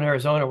Mexico and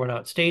Arizona were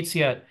not states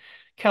yet.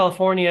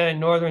 California and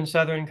Northern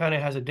Southern kind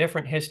of has a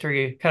different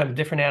history, kind of a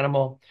different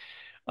animal.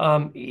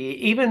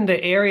 Even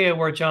the area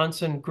where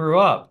Johnson grew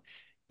up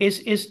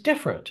is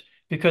different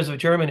because of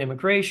German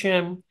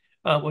immigration,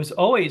 was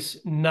always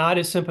not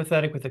as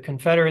sympathetic with the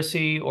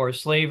Confederacy or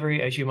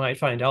slavery as you might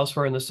find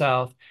elsewhere in the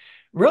South.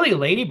 Really,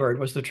 Lady Bird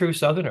was the true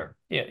Southerner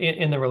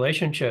in the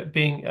relationship,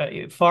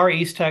 being far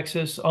East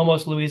Texas,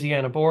 almost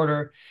Louisiana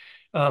border.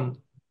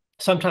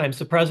 Sometimes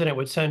the president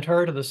would send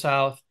her to the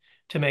South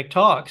to make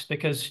talks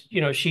because,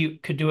 she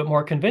could do it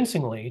more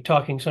convincingly,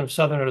 talking sort of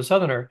Southerner to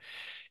Southerner.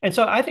 And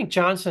so I think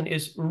Johnson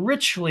is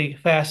richly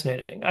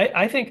fascinating.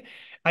 I think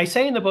I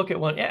say in the book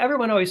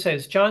everyone always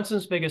says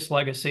Johnson's biggest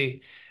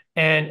legacy,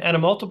 and a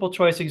multiple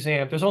choice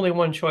exam, there's only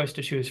one choice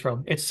to choose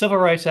from. It's Civil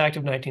Rights Act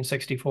of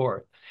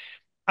 1964.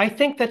 I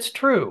think that's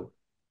true,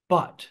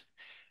 and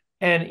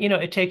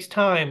it takes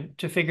time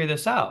to figure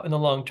this out in the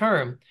long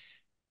term.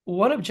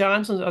 One of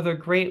Johnson's other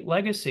great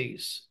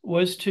legacies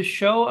was to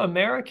show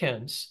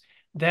Americans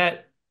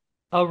that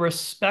a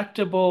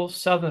respectable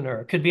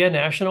Southerner could be a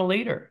national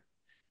leader,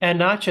 and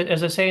not just,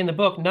 as I say in the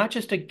book, not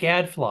just a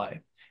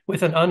gadfly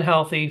with an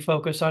unhealthy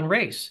focus on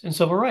race and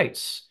civil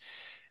rights.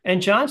 And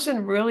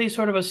Johnson really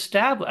sort of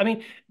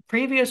established,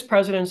 previous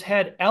presidents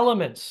had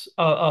elements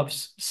of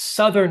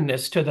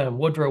Southernness to them.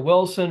 Woodrow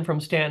Wilson from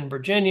Stanton,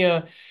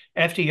 Virginia.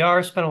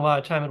 FDR spent a lot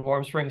of time in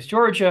Warm Springs,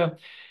 Georgia.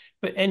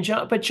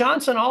 But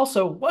Johnson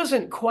also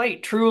wasn't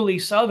quite truly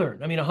Southern.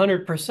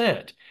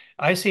 100%.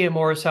 I see him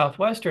more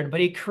Southwestern,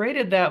 but he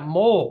created that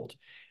mold.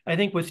 I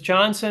think with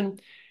Johnson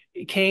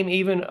came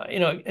even,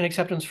 an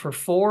acceptance for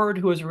Ford,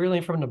 who was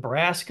really from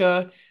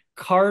Nebraska,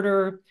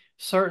 Carter,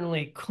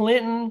 certainly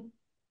Clinton,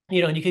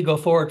 and you could go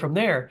forward from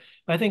there.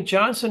 But I think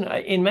Johnson,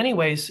 in many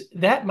ways,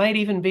 that might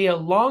even be a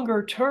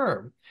longer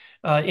term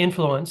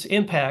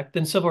impact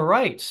than civil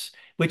rights,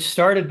 which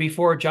started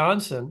before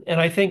Johnson, and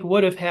I think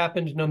would have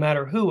happened no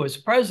matter who was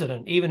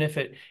president, even if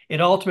it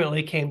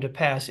ultimately came to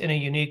pass in a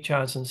unique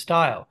Johnson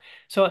style.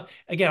 So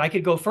again, I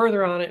could go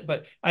further on it,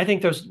 but I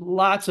think there's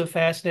lots of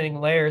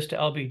fascinating layers to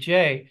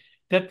LBJ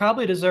that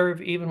probably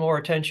deserve even more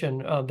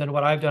attention than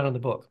what I've done in the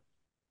book.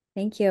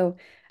 Thank you.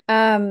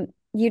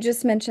 You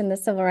just mentioned the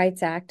Civil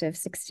Rights Act of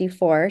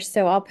 64.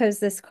 So I'll pose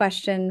this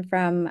question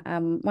from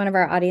one of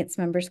our audience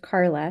members,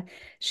 Carla.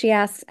 She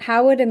asks,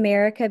 how would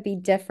America be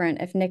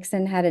different if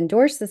Nixon had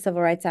endorsed the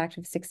Civil Rights Act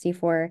of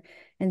 64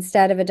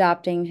 instead of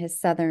adopting his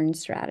Southern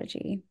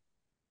strategy?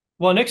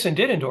 Well, Nixon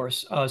did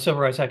endorse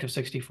Civil Rights Act of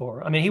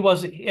 64. I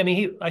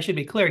mean, I should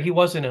be clear, he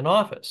wasn't in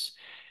office.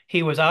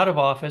 He was out of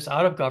office,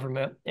 out of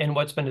government, in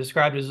what's been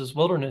described as his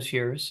wilderness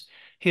years.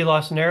 He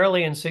lost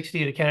narrowly in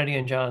 60 to Kennedy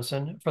and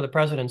Johnson for the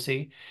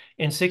presidency.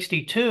 In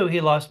 62,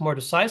 he lost more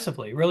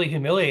decisively, really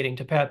humiliating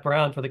to Pat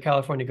Brown for the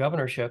California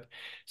governorship.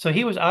 So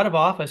he was out of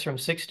office from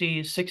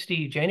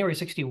January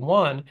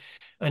 61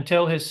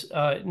 until his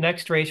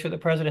next race for the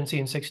presidency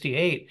in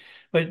 68.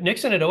 But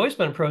Nixon had always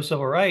been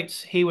pro-civil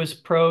rights. He was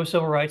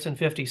pro-civil rights in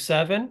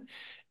 57,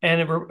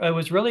 and it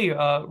was really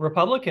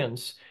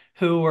Republicans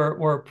who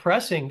were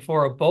pressing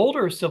for a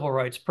bolder civil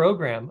rights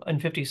program in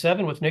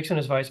 57 with Nixon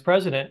as vice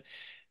president.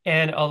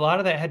 And a lot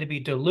of that had to be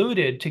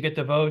diluted to get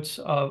the votes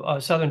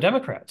of Southern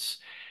Democrats.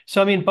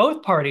 So, I mean,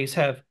 both parties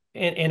have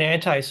an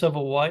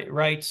anti-civil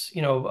rights,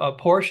 a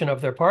portion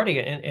of their party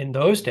in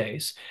those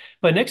days.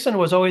 But Nixon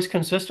was always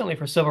consistently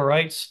for civil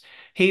rights.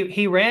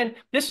 He ran.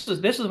 This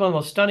is one of the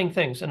most stunning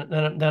things, and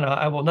then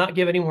I will not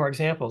give any more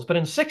examples. But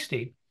in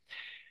 60,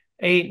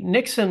 a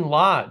Nixon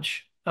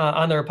lodge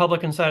on the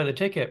Republican side of the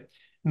ticket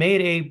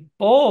made a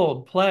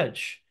bold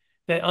pledge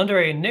that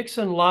under a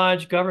Nixon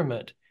lodge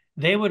government,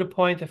 they would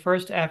appoint the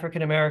first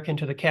African American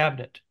to the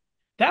cabinet.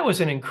 That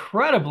was an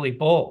incredibly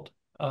bold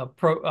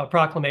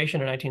proclamation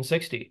in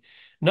 1960.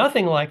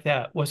 Nothing like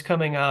that was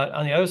coming out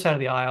on the other side of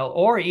the aisle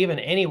or even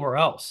anywhere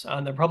else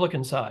on the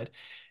Republican side.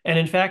 And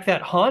in fact,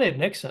 that haunted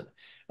Nixon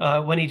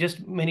when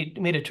he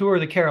made a tour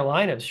of the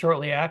Carolinas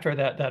shortly after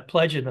that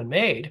pledge had been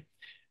made,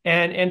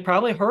 and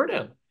probably hurt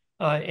him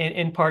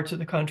in parts of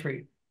the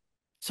country.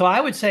 So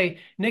I would say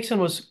Nixon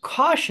was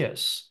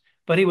cautious,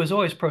 but he was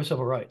always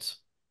pro-civil rights.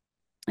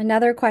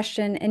 Another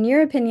question, in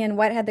your opinion,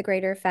 what had the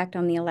greater effect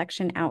on the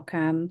election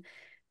outcome,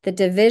 the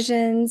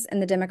divisions in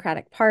the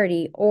Democratic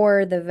Party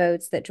or the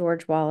votes that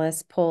George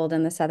Wallace pulled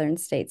in the southern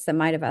states that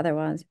might have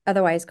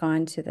otherwise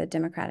gone to the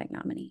Democratic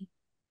nominee?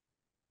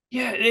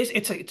 Yeah,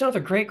 it's another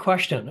great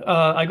question.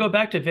 I go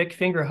back to Vic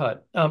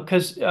Fingerhut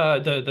because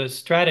the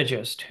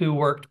strategist who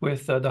worked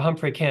with the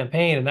Humphrey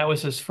campaign, and that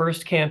was his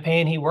first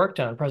campaign he worked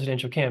on,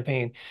 presidential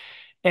campaign.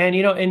 And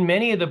in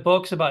many of the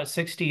books about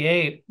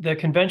 68, the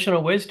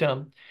conventional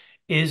wisdom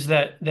is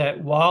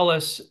that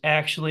Wallace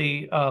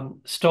actually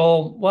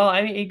stole. Well,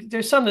 I mean,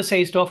 there's some that say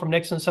he stole from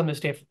Nixon, some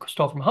that say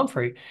stole from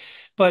Humphrey.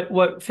 But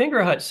what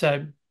Fingerhut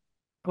said,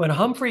 when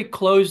Humphrey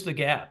closed the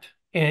gap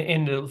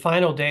in the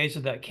final days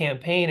of that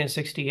campaign in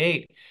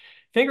 68,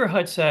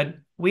 Fingerhut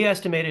said, we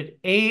estimated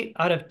 8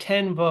 out of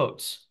 10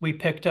 votes we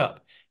picked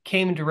up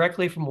came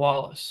directly from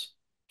Wallace.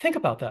 Think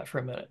about that for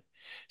a minute.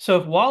 So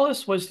if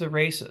Wallace was the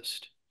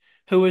racist,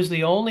 who was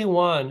the only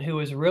one who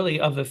was really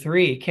of the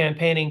three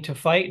campaigning to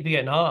fight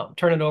Vietnam,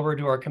 turn it over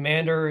to our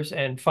commanders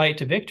and fight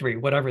to victory,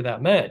 whatever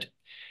that meant.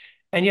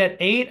 And yet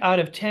 8 out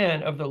of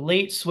 10 of the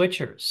late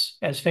switchers,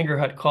 as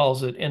Fingerhut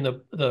calls it in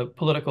the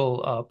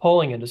political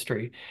polling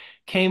industry,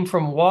 came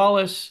from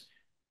Wallace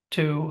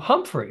to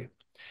Humphrey.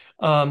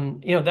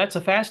 That's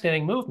a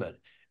fascinating movement.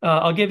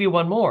 I'll give you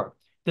one more.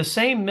 The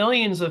same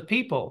millions of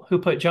people who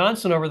put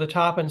Johnson over the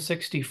top in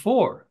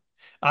 64,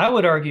 I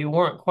would argue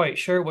weren't quite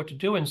sure what to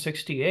do in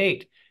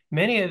 68.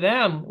 Many of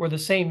them were the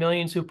same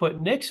millions who put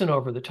Nixon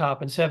over the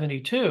top in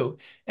 72,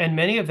 and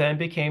many of them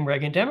became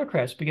Reagan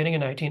Democrats beginning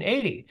in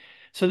 1980.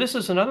 So this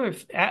is another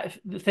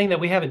thing that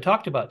we haven't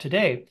talked about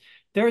today.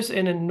 There's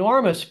an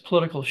enormous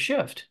political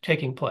shift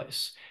taking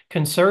place.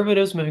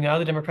 Conservatives moving out of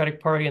the Democratic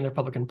Party and the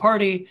Republican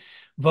Party,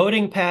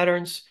 voting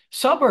patterns,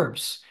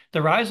 suburbs,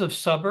 the rise of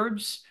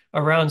suburbs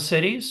around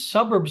cities.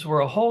 Suburbs were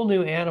a whole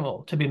new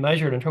animal to be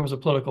measured in terms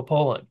of political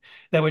polling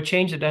that would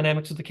change the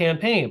dynamics of the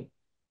campaign.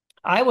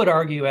 I would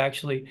argue,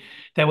 actually,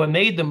 that what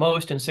made the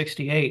most in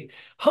 68,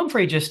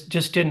 Humphrey just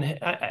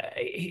didn't,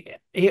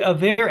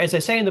 as I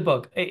say in the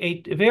book,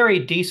 a very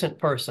decent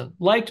person,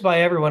 liked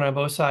by everyone on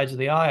both sides of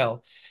the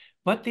aisle,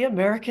 but the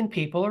American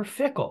people are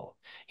fickle.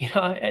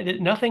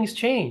 Nothing's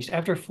changed.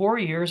 After 4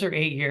 years or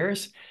 8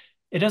 years,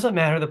 it doesn't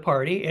matter the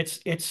party.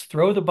 It's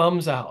throw the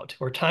bums out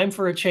or time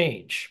for a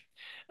change.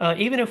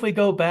 Even if we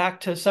go back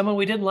to someone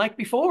we didn't like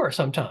before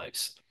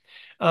sometimes.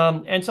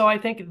 And so I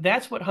think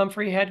that's what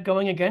Humphrey had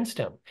going against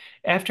him.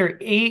 After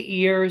 8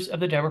 years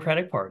of the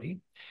Democratic Party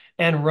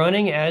and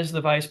running as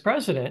the vice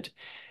president,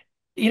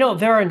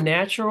 there are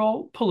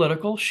natural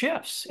political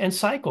shifts and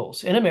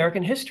cycles in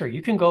American history.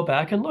 You can go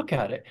back and look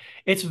at it.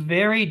 It's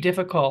very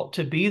difficult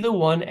to be the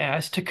one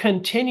asked to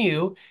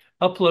continue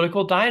a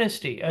political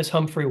dynasty as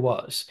Humphrey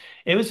was.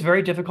 It was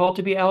very difficult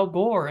to be Al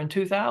Gore in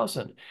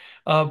 2000.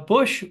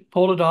 Bush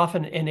pulled it off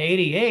in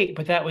 88,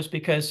 but that was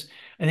because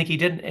I think he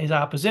did his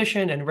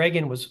opposition, and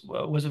Reagan was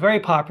very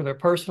popular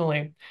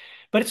personally.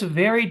 But it's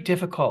very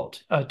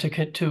difficult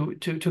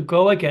to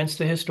go against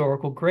the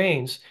historical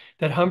grains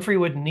that Humphrey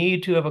would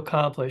need to have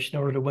accomplished in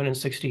order to win in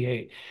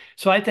 68.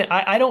 So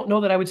I don't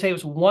know that I would say it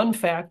was one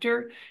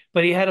factor,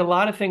 but he had a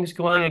lot of things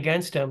going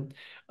against him.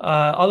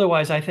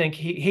 Otherwise, I think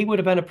he would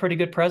have been a pretty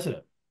good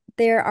president.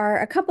 There are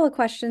a couple of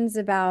questions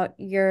about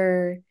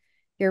your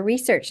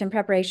research and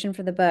preparation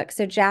for the book.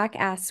 So Jack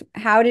asks,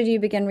 when did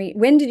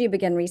you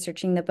begin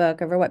researching the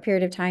book? Over what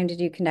period of time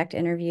did you conduct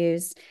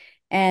interviews?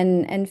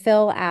 And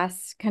Phil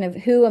asks kind of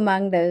who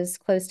among those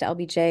close to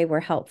LBJ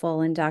were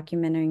helpful in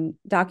documenting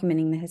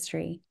the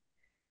history.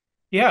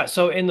 Yeah,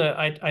 so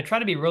I try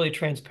to be really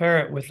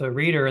transparent with the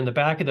reader. In the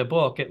back of the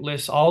book, it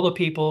lists all the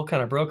people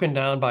kind of broken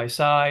down by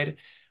side,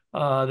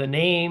 the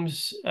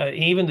names,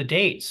 even the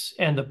dates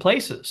and the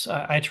places.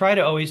 I try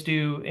to always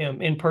do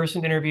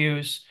in-person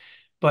interviews,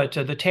 but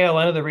the tail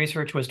end of the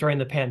research was during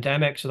the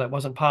pandemic, so that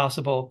wasn't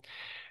possible.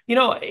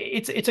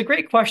 It's a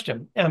great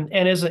question, and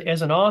as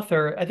an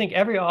author, I think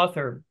every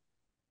author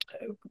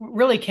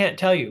really can't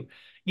tell you.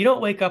 You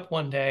don't wake up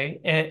one day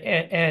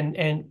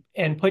and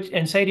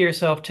say to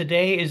yourself,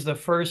 today is the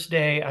first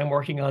day I'm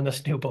working on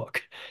this new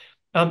book.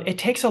 It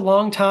takes a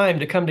long time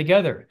to come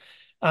together.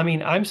 I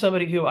mean, I'm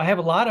somebody who I have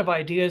a lot of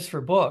ideas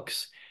for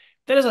books.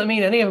 That doesn't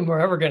mean any of them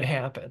are ever going to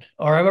happen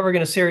or I'm ever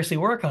going to seriously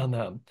work on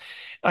them.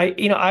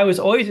 I was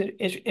always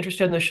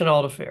interested in the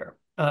Chennault affair.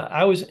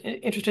 I was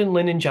interested in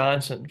Lyndon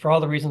Johnson for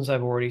all the reasons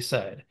I've already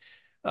said.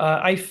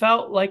 I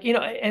felt like, and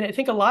I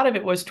think a lot of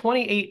it was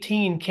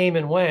 2018 came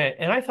and went,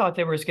 and I thought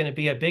there was going to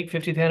be a big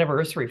 50th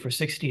anniversary for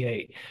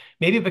 68.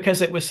 Maybe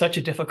because it was such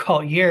a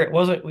difficult year,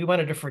 we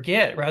wanted to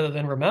forget rather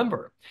than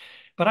remember.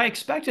 But I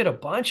expected a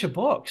bunch of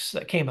books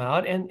that came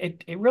out, and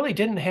it really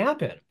didn't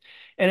happen.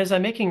 And as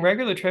I'm making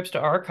regular trips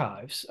to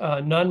archives,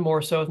 none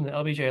more so than the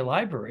LBJ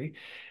library,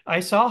 I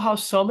saw how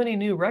so many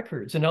new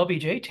records and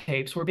LBJ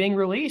tapes were being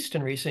released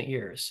in recent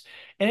years.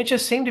 And it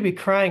just seemed to be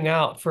crying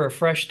out for a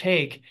fresh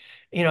take,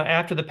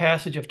 after the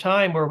passage of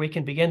time where we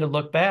can begin to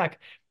look back.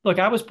 Look,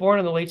 I was born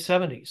in the late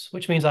 70s,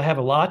 which means I have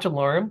a lot to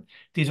learn.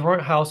 These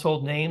weren't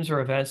household names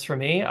or events for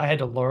me. I had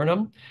to learn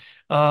them.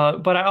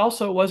 But I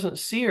also wasn't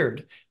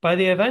seared by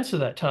the events of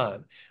that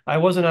time. I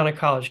wasn't on a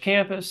college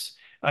campus.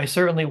 I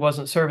certainly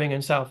wasn't serving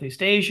in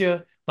Southeast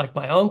Asia like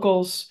my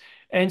uncles.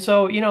 And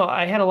so,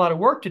 I had a lot of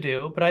work to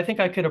do, but I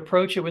think I could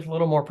approach it with a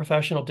little more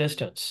professional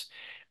distance.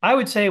 I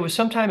would say it was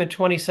sometime in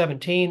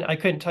 2017. I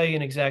couldn't tell you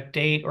an exact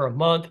date or a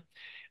month.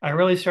 I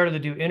really started to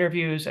do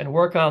interviews and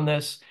work on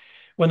this.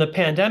 When the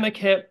pandemic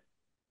hit,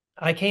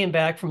 I came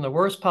back from the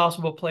worst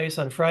possible place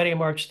on Friday,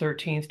 March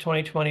 13th,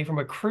 2020, from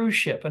a cruise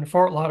ship in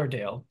Fort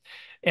Lauderdale.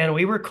 And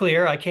we were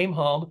clear. I came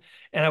home,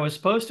 and I was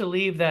supposed to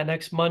leave that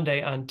next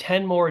Monday on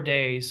 10 more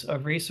days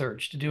of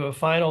research to do a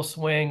final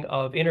swing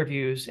of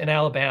interviews in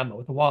Alabama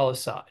with the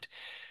Wallace side.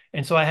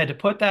 And so I had to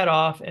put that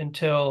off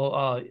until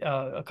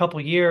a couple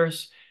of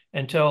years,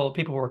 until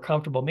people were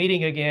comfortable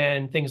meeting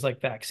again, things like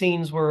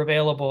vaccines were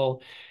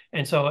available.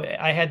 And so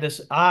I had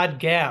this odd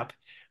gap.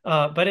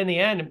 But in the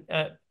end,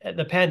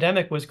 the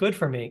pandemic was good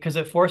for me because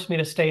it forced me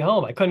to stay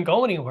home. I couldn't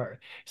go anywhere.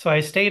 So I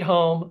stayed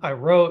home, I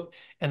wrote,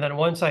 and then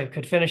once I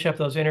could finish up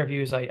those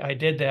interviews, I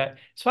did that.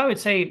 So I would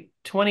say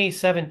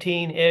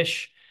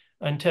 2017-ish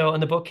and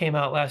the book came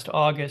out last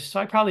August. So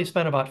I probably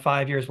spent about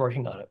 5 years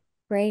working on it.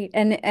 Great.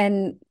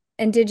 And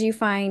did you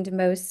find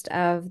most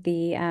of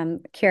the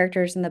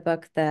characters in the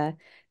book, the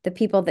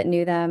people that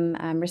knew them,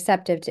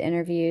 receptive to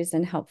interviews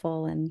and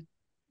helpful? And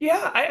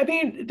yeah, I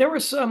mean, there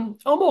was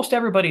almost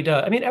everybody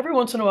does. I mean, every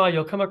once in a while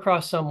you'll come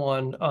across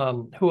someone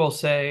who will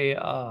say,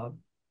 I'd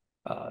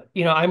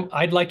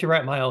like to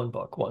write my own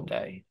book one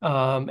day,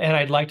 and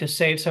I'd like to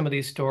save some of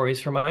these stories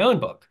for my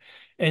own book.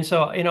 And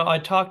so,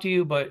 I'd talk to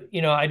you, but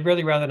I'd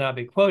really rather not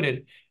be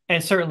quoted.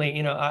 And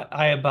certainly,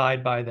 I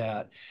abide by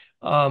that.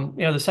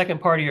 The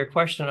second part of your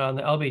question on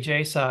the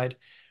LBJ side,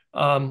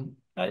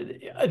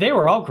 they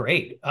were all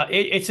great.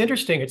 It's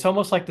interesting. It's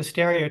almost like the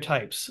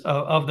stereotypes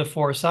of the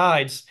four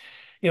sides.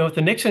 With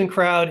the Nixon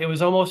crowd, it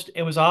was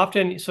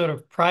often sort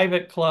of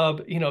private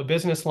club,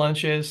 business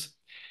lunches.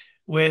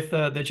 With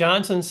the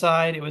Johnson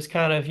side, it was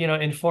kind of,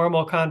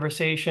 informal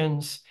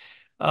conversations.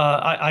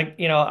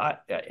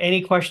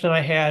 Any question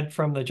I had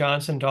from the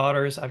Johnson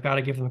daughters, I've got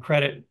to give them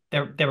credit.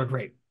 They were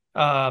great.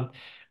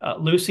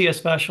 Lucy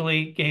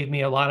especially gave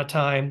me a lot of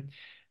time.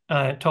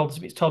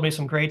 Told me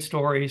some great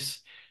stories.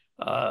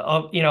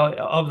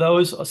 Of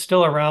those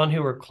still around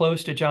who were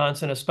close to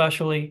Johnson,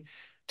 especially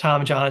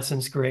Tom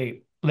Johnson's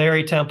great.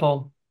 Larry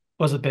Temple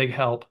was a big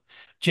help.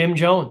 Jim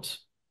Jones,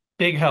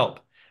 big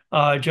help.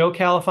 Joe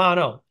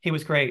Califano, he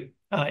was great.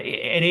 At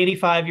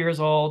 85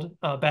 years old,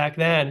 back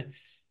then,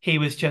 he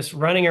was just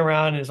running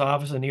around in his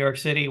office in New York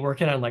City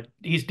working on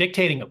he's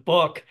dictating a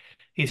book.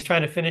 He's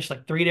trying to finish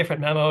 3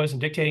 different memos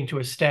and dictating to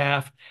his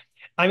staff.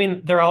 I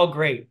mean, they're all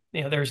great.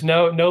 There's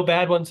no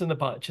bad ones in the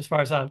bunch as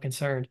far as I'm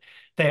concerned.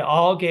 They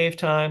all gave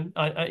time.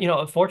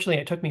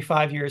 Unfortunately, it took me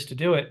 5 years to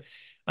do it.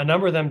 A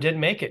number of them didn't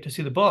make it to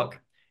see the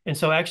book. And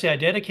so actually I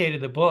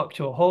dedicated the book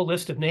to a whole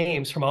list of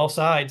names from all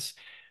sides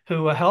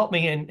who helped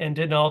me and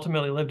didn't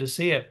ultimately live to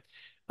see it.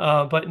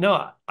 But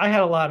no, I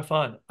had a lot of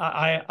fun.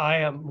 I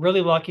am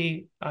really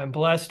lucky. I'm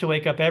blessed to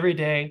wake up every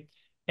day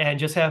and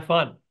just have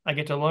fun. I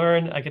get to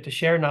learn. I get to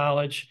share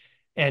knowledge.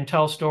 and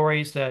tell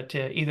stories that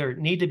either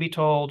need to be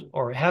told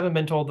or haven't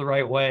been told the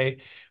right way,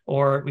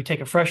 or we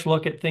take a fresh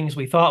look at things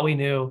we thought we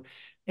knew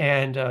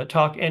and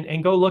talk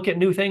and go look at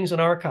new things in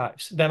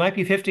archives that might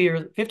be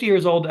 50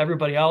 years old to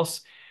everybody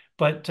else,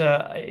 but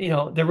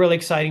they're really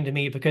exciting to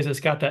me because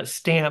it's got that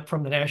stamp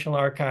from the National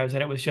Archives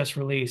that it was just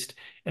released,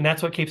 and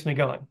that's what keeps me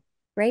going.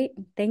 Great,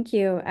 thank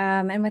you.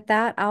 And with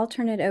that, I'll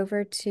turn it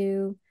over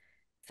to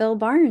Phil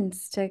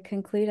Barnes to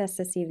conclude us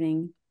this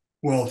evening.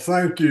 Well,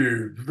 thank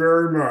you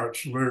very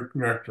much, Luke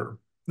Nichter.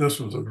 This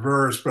was a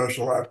very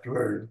special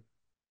afternoon.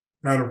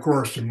 And of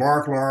course, to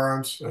Mark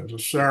Lawrence and to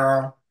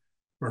Sarah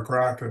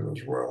McCracken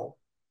as well.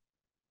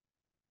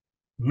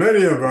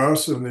 Many of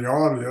us in the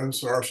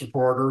audience are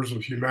supporters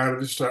of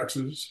Humanities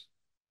Texas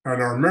and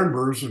are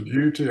members of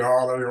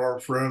UT-OLLI or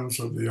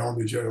friends of the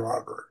LBJ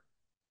Library.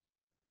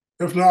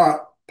 If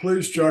not,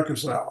 please check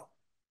us out.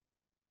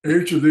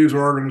 Each of these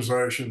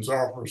organizations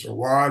offers a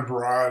wide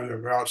variety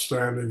of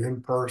outstanding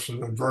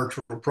in-person and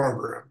virtual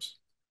programs.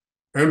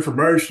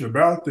 Information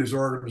about these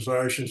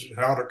organizations and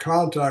how to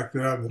contact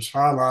them is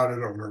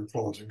highlighted on our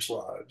closing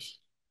slides.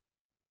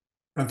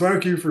 And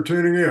thank you for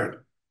tuning in.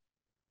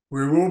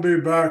 We will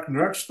be back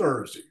next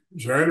Thursday,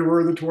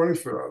 January the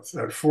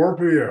 25th at 4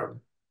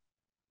 p.m.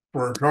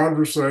 for a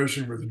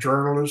conversation with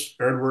journalist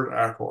Edward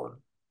Acorn,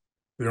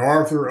 the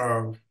author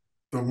of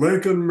The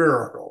Lincoln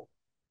Miracle,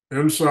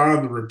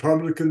 Inside the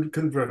Republican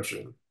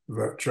Convention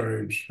That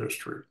Changed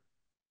History.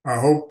 I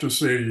hope to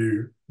see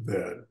you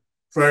then.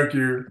 Thank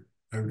you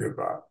and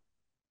goodbye.